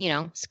like,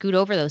 scoot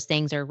over those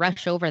things or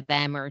rush over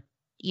them or,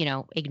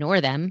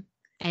 ignore them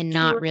and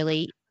not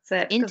really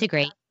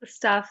integrate. The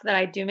stuff that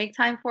I do make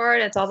time for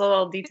it. It's all the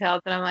little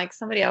details that I'm like,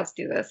 somebody else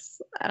do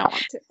this. I don't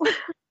want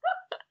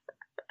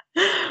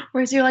to.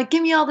 Whereas you're like,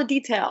 give me all the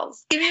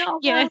details. Give me all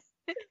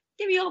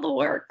give me all the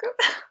work.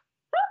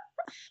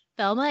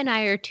 Thelma and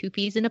I are two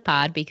peas in a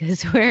pod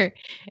because we're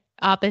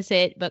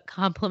opposite but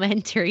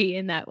complementary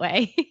in that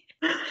way.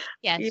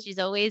 Yes, she's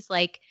always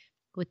like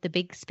with the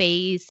big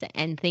space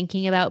and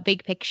thinking about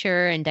big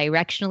picture and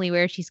directionally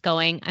where she's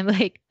going. I'm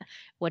like,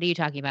 what are you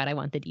talking about? I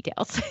want the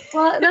details.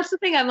 Well, that's the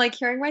thing. I'm like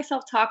hearing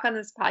myself talk on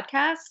this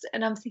podcast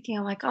and I'm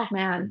like, oh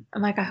man,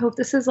 I hope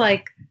this is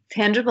like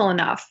tangible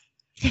enough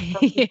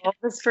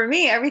Because for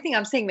me, everything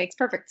I'm saying makes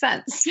perfect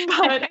sense.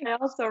 But I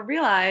also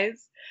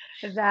realize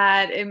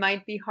that it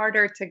might be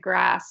harder to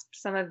grasp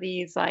some of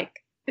these like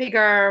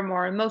bigger,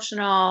 more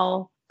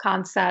emotional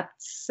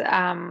concepts.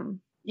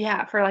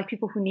 For like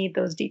people who need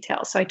those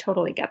details. So I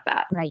totally get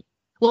that. Right.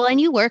 Well, and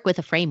you work with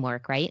a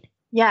framework, right?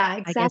 Yeah,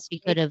 exactly. I guess we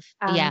could have,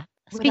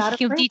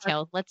 Speaking of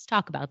detail, let's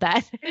talk about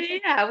that.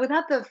 Yeah,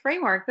 without the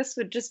framework, this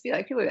would just be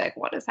like, people would be like,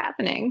 what is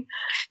happening?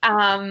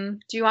 Do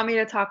you want me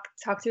to talk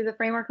through the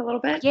framework a little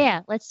bit?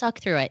 Yeah, let's talk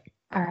through it.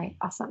 All right,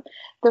 awesome.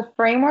 The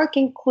framework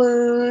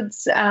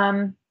includes,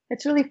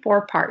 it's really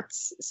 4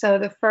 parts. So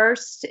the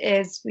first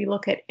is we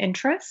look at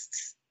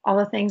interests, all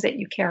the things that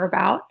you care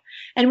about.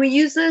 And we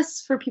use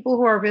this for people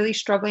who are really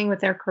struggling with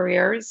their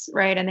careers,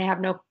 right? And they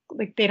have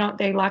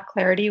they lack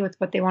clarity with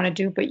what they want to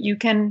do, but you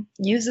can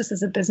use this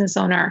as a business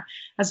owner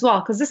as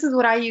well, because this is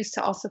what I use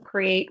to also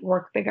create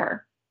Work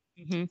Bigger.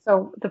 Mm-hmm.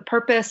 So the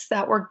purpose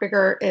that Work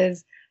Bigger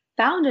is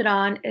founded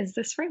on is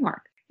this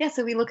framework. Yeah,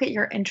 so we look at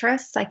your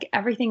interests, like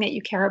everything that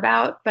you care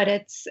about,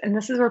 and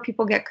this is where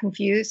people get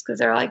confused because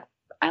they're like,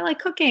 I like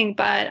cooking,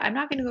 but I'm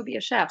not going to go be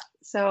a chef.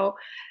 So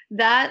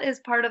that is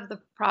part of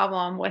the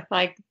problem with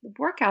like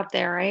work out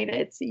there, right?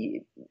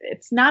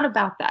 It's not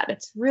about that.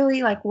 It's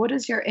really like, what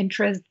does your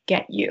interest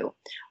get you?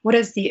 What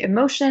is the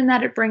emotion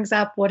that it brings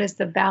up? What is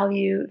the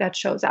value that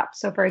shows up?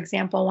 So for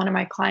example, one of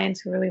my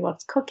clients who really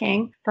loves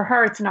cooking, for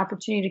her, it's an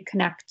opportunity to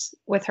connect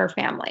with her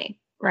family,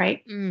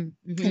 right?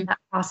 Mm-hmm. In that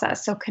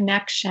process. So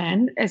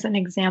connection is an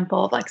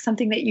example of like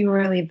something that you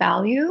really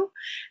value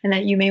and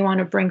that you may want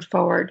to bring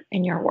forward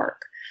in your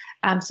work.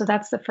 So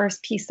that's the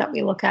first piece that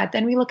we look at.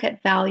 Then we look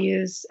at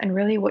values and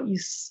really what you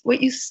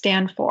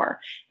stand for.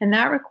 And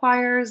that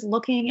requires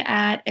looking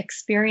at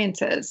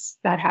experiences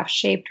that have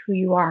shaped who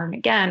you are. And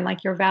again,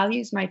 like your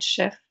values might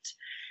shift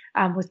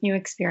with new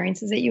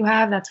experiences that you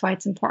have. That's why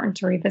it's important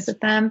to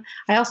revisit them.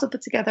 I also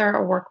put together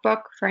a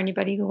workbook for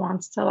anybody who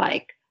wants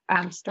to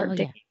start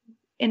digging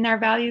in their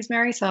values,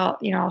 Mary. So,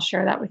 I'll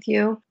share that with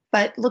you.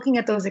 But looking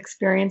at those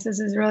experiences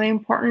is really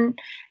important.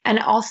 And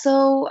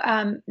also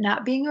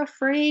not being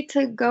afraid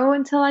to go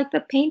into like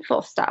the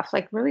painful stuff,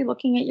 like really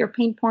looking at your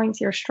pain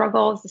points, your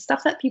struggles, the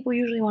stuff that people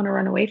usually want to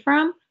run away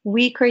from.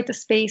 We create the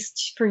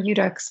space for you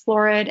to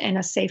explore it in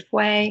a safe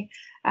way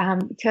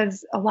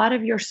because a lot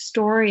of your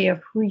story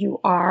of who you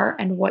are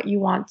and what you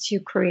want to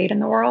create in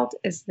the world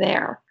is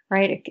there,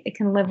 right? It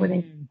can live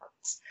within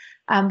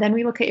you. Then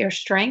we look at your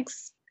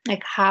strengths,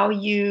 like how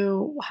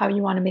you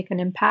want to make an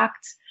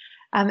impact.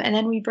 And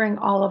then we bring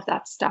all of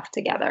that stuff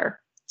together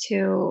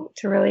to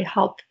really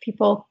help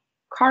people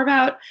carve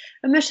out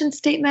a mission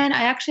statement.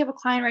 I actually have a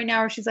client right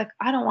now where she's like,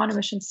 I don't want a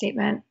mission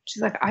statement.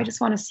 She's like, I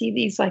just want to see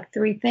these like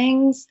 3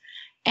 things.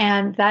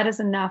 And that is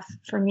enough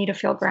for me to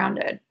feel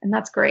grounded. And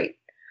that's great.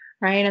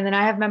 Right. And then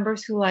I have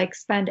members who like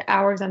spend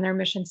hours on their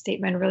mission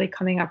statement, really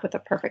coming up with the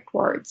perfect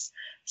words.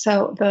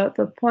 So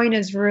the point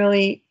is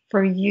really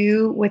for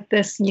you with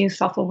this new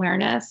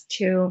self-awareness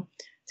to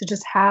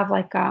just have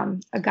like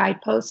a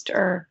guidepost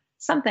or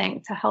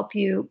something to help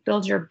you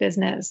build your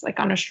business like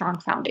on a strong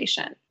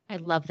foundation. I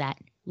love that.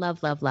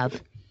 Love, love,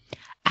 love.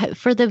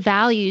 For the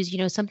values,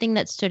 something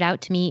that stood out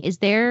to me, is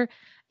there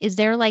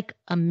like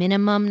a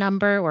minimum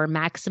number or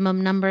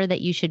maximum number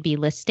that you should be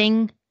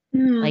listing?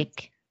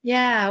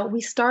 Yeah,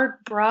 we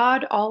start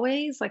broad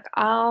always. Like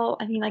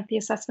the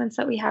assessments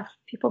that we have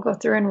people go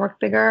through and Work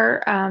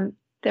Bigger,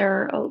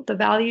 the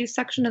values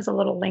section is a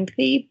little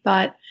lengthy,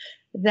 but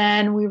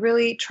then we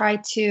really try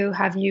to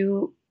have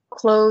you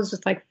close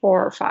with like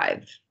 4 or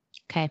 5.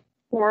 Okay.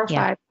 4 or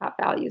 5 top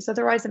values.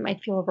 Otherwise, it might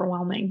feel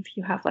overwhelming if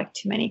you have like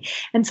too many.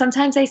 And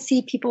sometimes I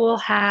see people will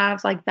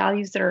have like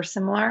values that are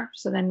similar.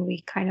 So then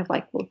we kind of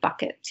like will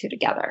bucket 2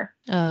 together.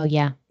 Oh,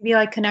 yeah. Be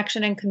like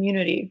connection and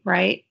community,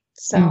 right?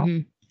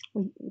 So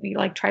we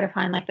like try to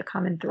find like the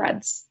common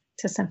threads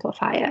to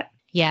simplify it.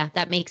 Yeah,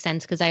 that makes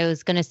sense. Because I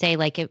was going to say,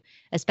 like,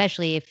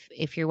 especially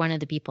if you're one of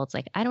the people, it's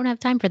like, I don't have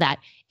time for that.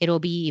 It'll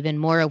be even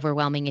more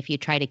overwhelming if you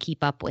try to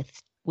keep up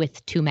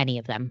with too many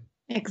of them.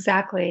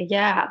 Exactly.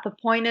 Yeah. The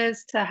point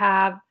is to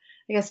have,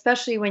 like,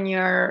 especially when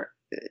you're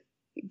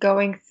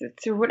going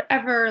through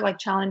whatever like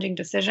challenging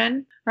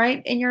decision,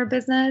 right? In your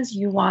business,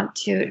 you want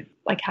to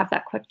like have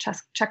that quick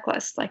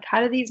checklist. Like,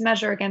 how do these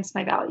measure against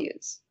my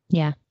values?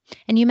 Yeah.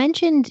 And you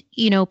mentioned,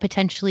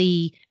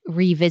 potentially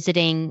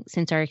revisiting,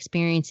 since our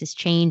experiences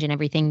change and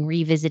everything,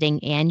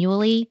 revisiting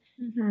annually.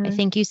 Mm-hmm. I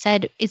think you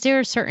said, is there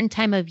a certain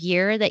time of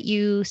year that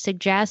you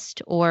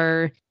suggest,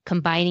 or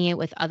combining it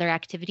with other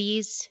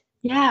activities?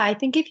 Yeah, I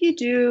think if you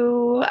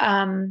do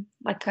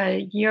like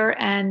a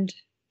year-end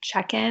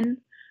check-in,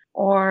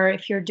 or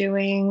if you're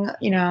doing,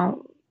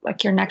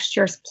 like your next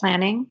year's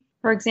planning,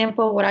 for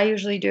example, what I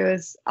usually do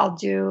is I'll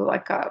do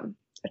like a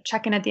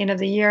check-in at the end of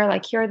the year.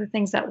 Like, here are the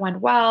things that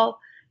went well.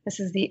 This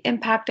is the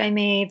impact I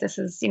made. This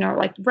is,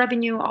 like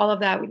revenue, all of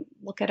that. We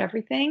look at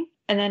everything.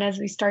 And then as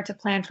we start to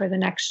plan for the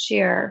next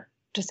year,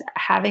 just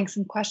having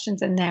some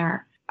questions in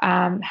there.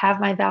 Have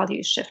my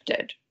values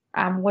shifted?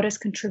 What has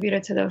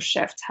contributed to those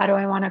shifts? How do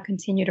I want to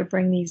continue to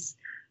bring these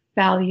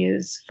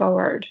values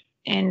forward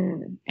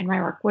in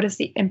my work? What is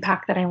the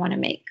impact that I want to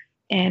make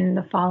in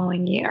the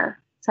following year?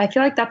 So I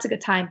feel like that's a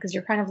good time because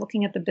you're kind of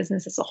looking at the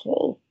business as a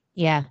whole.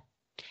 Yeah.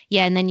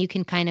 Yeah. And then you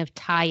can kind of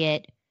tie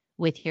it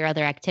with your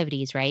other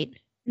activities, right?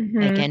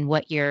 Like,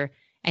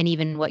 and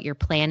even what you're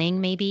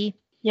planning maybe.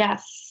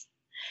 Yes.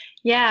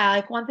 Yeah.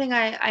 Like one thing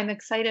I'm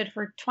excited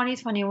for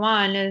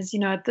 2021 is,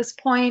 at this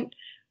point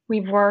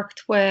we've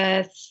worked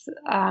with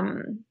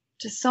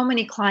just so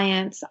many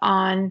clients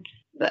on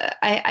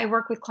I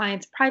work with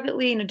clients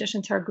privately in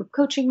addition to our group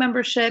coaching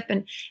membership,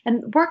 and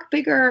Work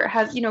Bigger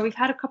has, we've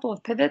had a couple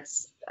of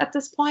pivots at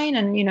this point.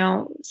 And,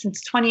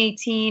 since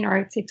 2018, or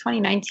I'd say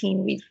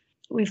 2019,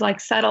 we've like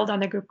settled on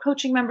the group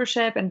coaching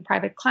membership and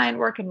private client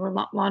work, and we're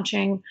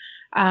launching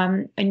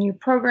a new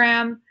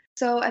program.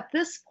 So at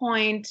this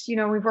point,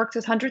 we've worked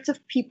with hundreds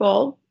of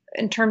people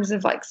in terms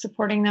of like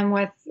supporting them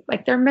with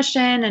like their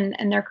mission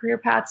and their career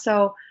path.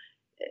 So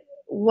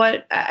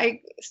what I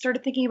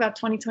started thinking about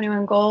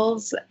 2021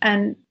 goals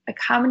and like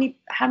how many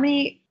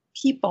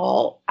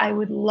people I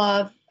want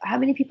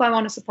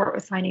to support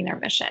with finding their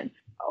mission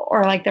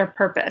or like their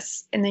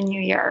purpose in the new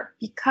year.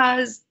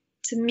 Because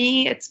to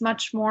me, it's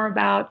much more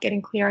about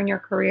getting clear on your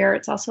career.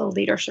 It's also a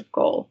leadership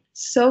goal.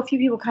 So few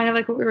people, kind of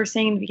like what we were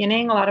saying in the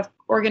beginning, a lot of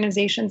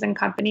organizations and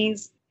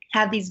companies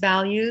have these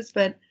values,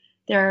 but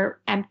they're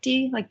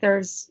empty. Like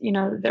there's,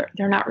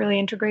 they're not really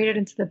integrated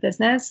into the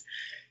business.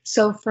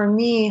 So for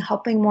me,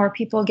 helping more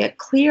people get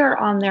clear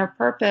on their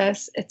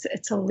purpose,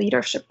 it's a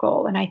leadership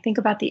goal. And I think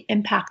about the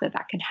impact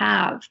that can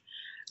have,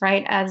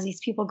 right? As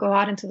these people go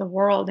out into the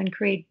world and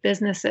create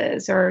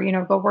businesses or,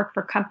 go work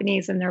for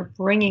companies, and they're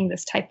bringing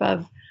this type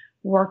of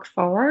work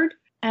forward.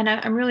 And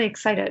I'm really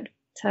excited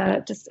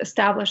to just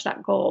establish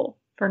that goal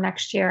for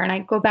next year. And I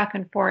go back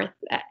and forth.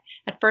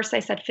 At first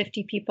I said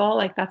 50 people,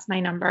 like that's my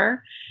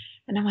number.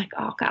 And I'm like,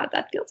 oh God,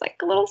 that feels like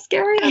a little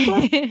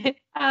scary.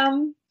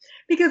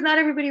 Because not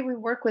everybody we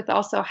work with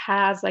also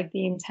has like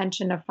the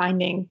intention of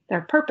finding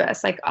their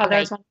purpose. Like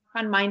others want to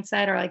work on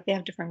mindset, or like they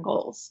have different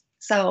goals.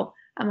 So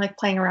I'm like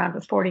playing around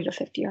with 40 to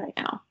 50 right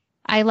now.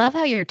 I love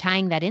how you're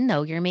tying that in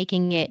though. You're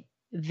making it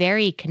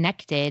very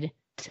connected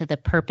to the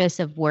purpose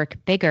of Work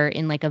Bigger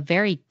in like a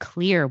very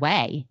clear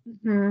way.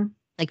 Mm-hmm.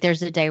 Like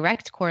there's a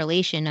direct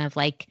correlation of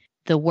like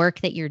the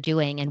work that you're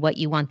doing and what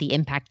you want the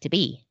impact to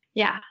be.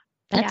 Yeah.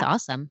 That's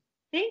awesome.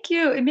 Thank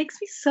you. It makes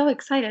me so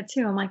excited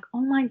too. I'm like,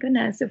 oh my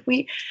goodness,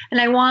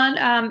 I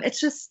want, it's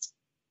just,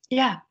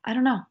 I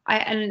don't know.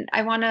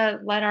 I want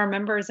to let our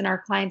members and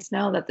our clients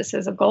know that this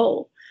is a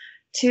goal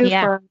too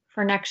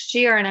for next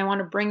year. And I want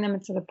to bring them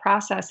into the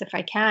process if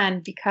I can,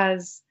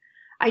 because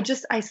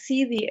I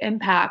see the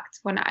impact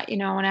when I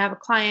have a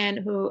client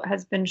who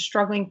has been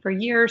struggling for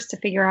years to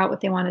figure out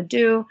what they want to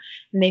do,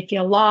 and they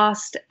feel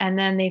lost, and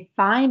then they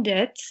find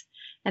it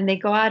and they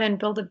go out and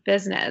build a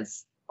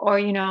business. Or,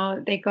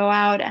 they go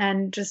out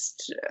and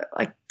just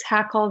like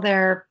tackle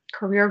their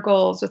career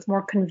goals with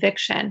more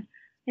conviction.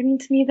 I mean,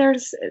 to me,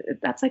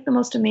 that's like the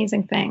most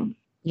amazing thing.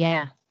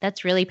 Yeah,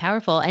 that's really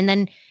powerful.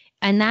 And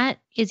that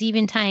is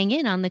even tying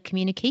in on the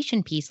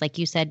communication piece, like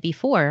you said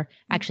before.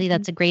 Actually,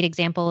 that's a great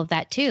example of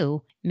that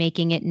too,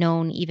 making it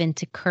known even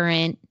to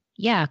current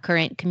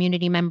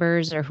community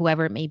members or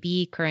whoever it may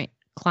be, current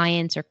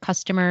clients or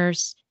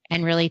customers,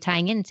 and really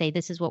tying in and say,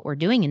 this is what we're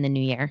doing in the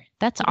new year.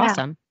 That's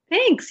awesome.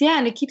 Thanks. Yeah.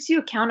 And it keeps you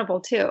accountable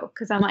too.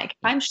 Cause I'm like, if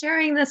I'm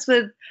sharing this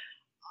with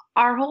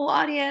our whole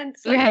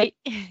audience, right?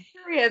 I'm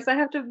curious, I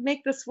have to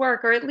make this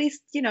work, or at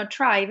least,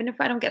 try, even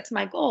if I don't get to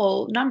my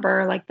goal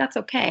number, like that's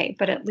okay.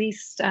 But at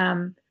least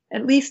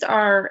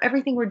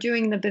everything we're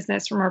doing in the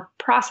business, from our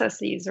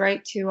processes,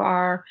 right, to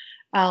our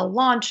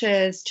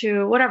launches,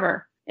 to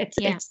whatever,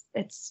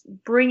 it's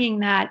bringing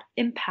that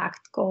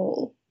impact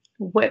goal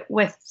with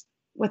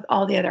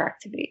all the other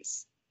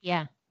activities.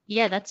 Yeah.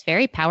 Yeah, that's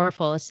very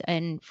powerful,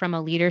 and from a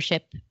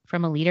leadership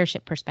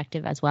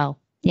perspective as well.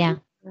 Yeah,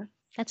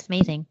 that's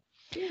amazing.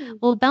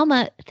 Well,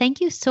 Belma, thank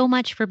you so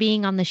much for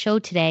being on the show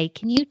today.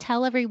 Can you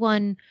tell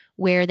everyone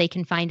where they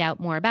can find out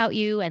more about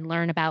you and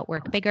learn about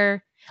Work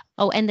Bigger?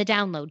 Oh, and the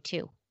download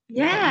too.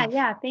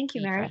 Yeah. Thank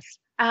you, Mary.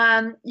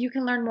 You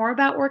can learn more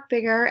about Work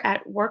Bigger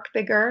at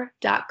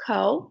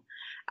workbigger.co.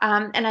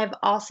 And I've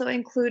also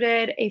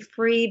included a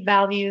free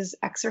values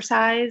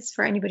exercise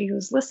for anybody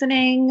who's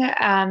listening.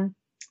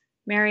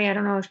 Mary, I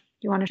don't know if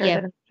you want to share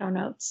that in the show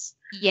notes.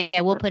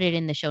 Yeah, we'll put it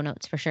in the show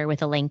notes for sure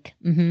with a link.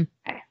 Mm-hmm.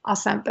 Okay,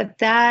 awesome. But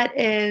that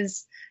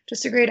is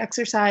just a great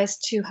exercise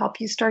to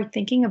help you start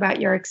thinking about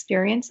your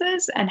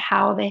experiences and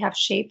how they have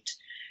shaped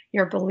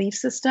your belief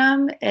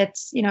system.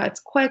 It's, it's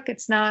quick.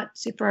 It's not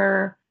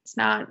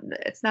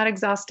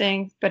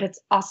exhausting, but it's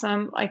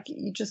awesome. Like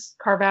you just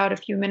carve out a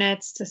few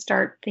minutes to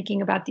start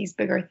thinking about these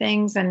bigger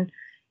things. And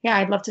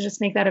I'd love to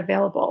just make that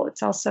available.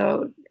 It's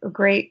also a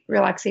great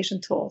relaxation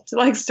tool to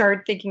like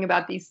start thinking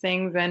about these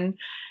things. And,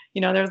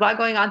 there's a lot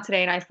going on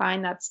today. And I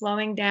find that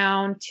slowing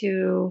down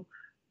to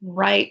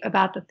write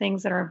about the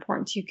things that are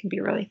important to you can be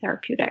really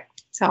therapeutic.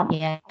 So I'll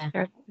share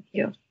that with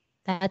you.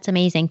 That's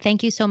amazing.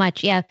 Thank you so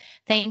much. Yeah.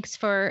 Thanks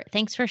for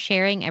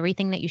sharing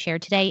everything that you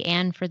shared today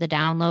and for the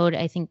download.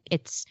 I think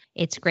it's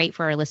great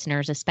for our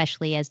listeners,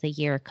 especially as the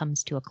year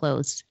comes to a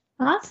close.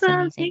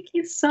 Awesome. Thank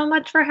you so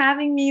much for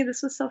having me.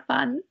 This was so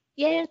fun.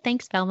 Yeah.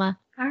 Thanks, Velma.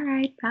 All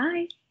right.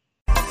 Bye.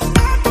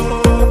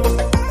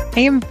 I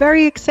am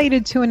very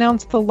excited to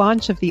announce the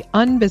launch of the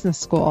Unbusiness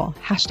School,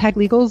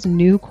 #Legal's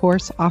new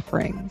course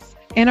offerings.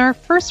 In our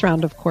first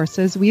round of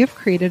courses, we have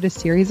created a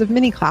series of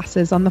mini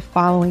classes on the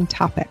following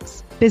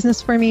topics: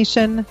 business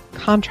formation,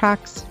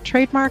 contracts,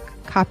 trademark,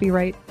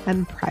 copyright,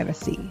 and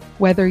privacy.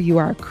 Whether you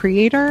are a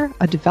creator,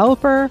 a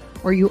developer,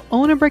 or you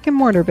own a brick and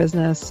mortar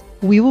business,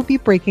 we will be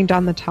breaking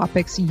down the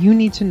topics you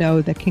need to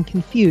know that can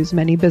confuse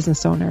many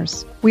business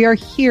owners. We are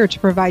here to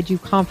provide you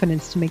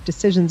confidence to make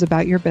decisions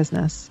about your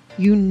business.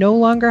 You no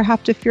longer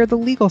have to fear the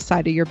legal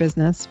side of your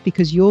business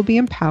because you will be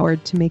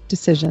empowered to make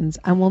decisions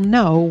and will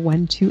know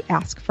when to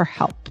ask for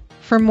help.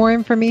 For more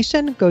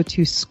information, go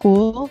to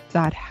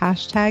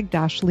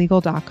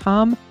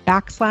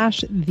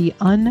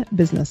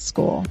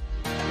school.#legal.com/theunbusinessschool.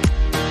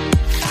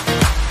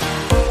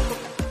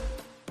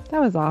 That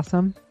was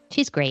awesome.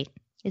 She's great.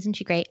 Isn't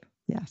she great?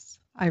 Yes,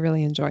 I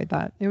really enjoyed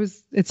that.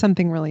 It's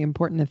something really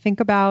important to think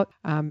about.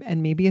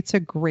 And maybe it's a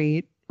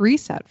great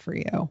reset for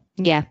you.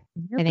 Yeah,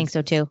 I think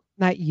so too.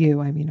 Not you.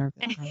 I mean, our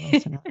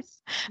listeners.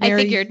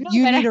 Mary, I figured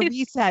you need a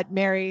reset,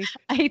 Mary.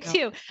 I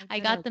do. I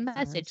got the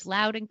message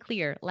loud and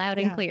clear,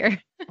 and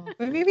clear.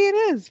 But maybe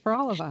it is for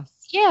all of us.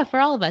 Yeah, for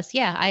all of us.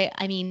 Yeah.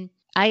 I mean,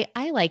 I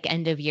like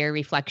end of year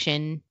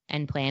reflection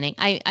and planning.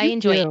 I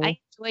enjoy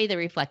the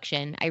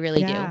reflection. I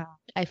really do.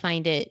 I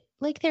find it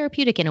like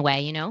therapeutic in a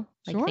way, like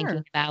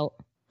thinking about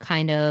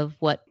kind of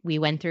what we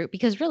went through,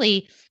 because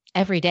really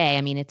every day,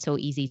 I mean, it's so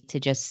easy to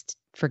just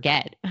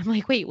forget. I'm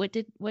like, wait, what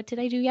did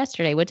I do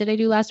yesterday? What did I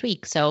do last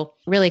week? So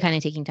really kind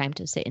of taking time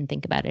to sit and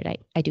think about it.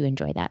 I do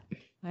enjoy that.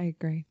 I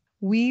agree.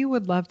 We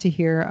would love to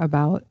hear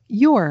about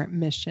your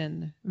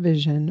mission,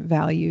 vision,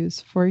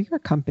 values for your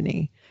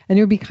company. And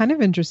it would be kind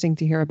of interesting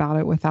to hear about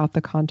it without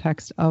the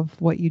context of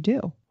what you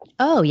do.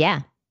 Oh,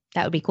 yeah.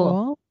 That would be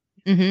cool.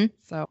 Mm-hmm.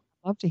 So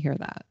I'd love to hear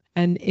that.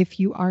 And if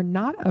you are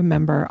not a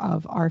member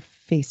of our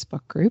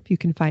Facebook group, you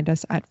can find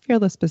us at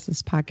Fearless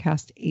Business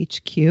Podcast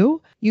HQ.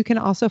 You can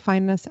also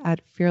find us at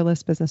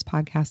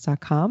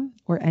fearlessbusinesspodcast.com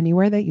or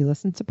anywhere that you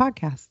listen to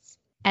podcasts.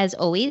 As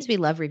always, we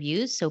love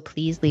reviews, so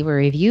please leave a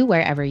review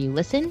wherever you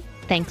listen.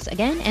 Thanks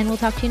again, and we'll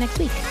talk to you next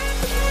week.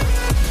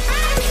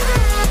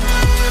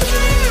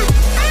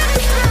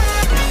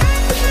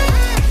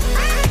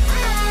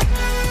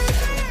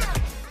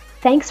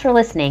 Thanks for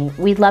listening.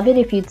 We'd love it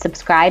if you'd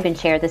subscribe and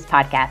share this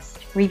podcast.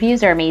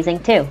 Reviews are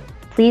amazing too.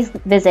 Please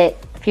visit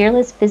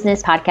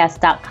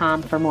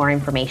fearlessbusinesspodcast.com for more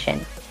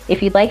information.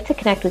 If you'd like to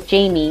connect with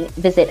Jamie,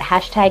 visit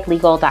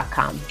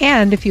 #legal.com.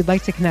 And if you'd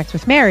like to connect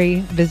with Mary,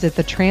 visit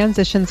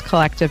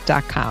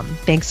thetransitionscollective.com.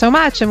 Thanks so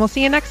much, and we'll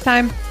see you next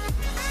time.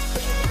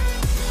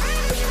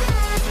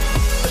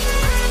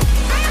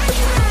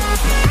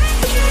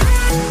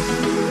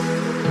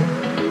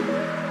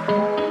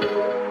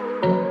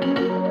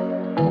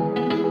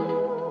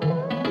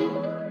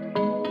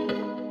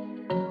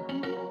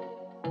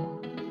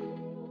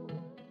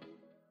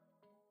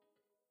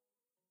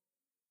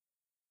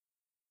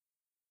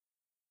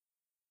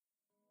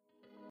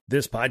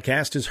 This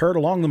podcast is heard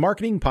along the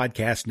Marketing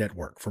Podcast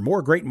Network. For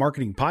more great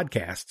marketing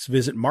podcasts,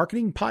 visit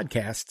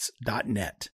marketingpodcasts.net.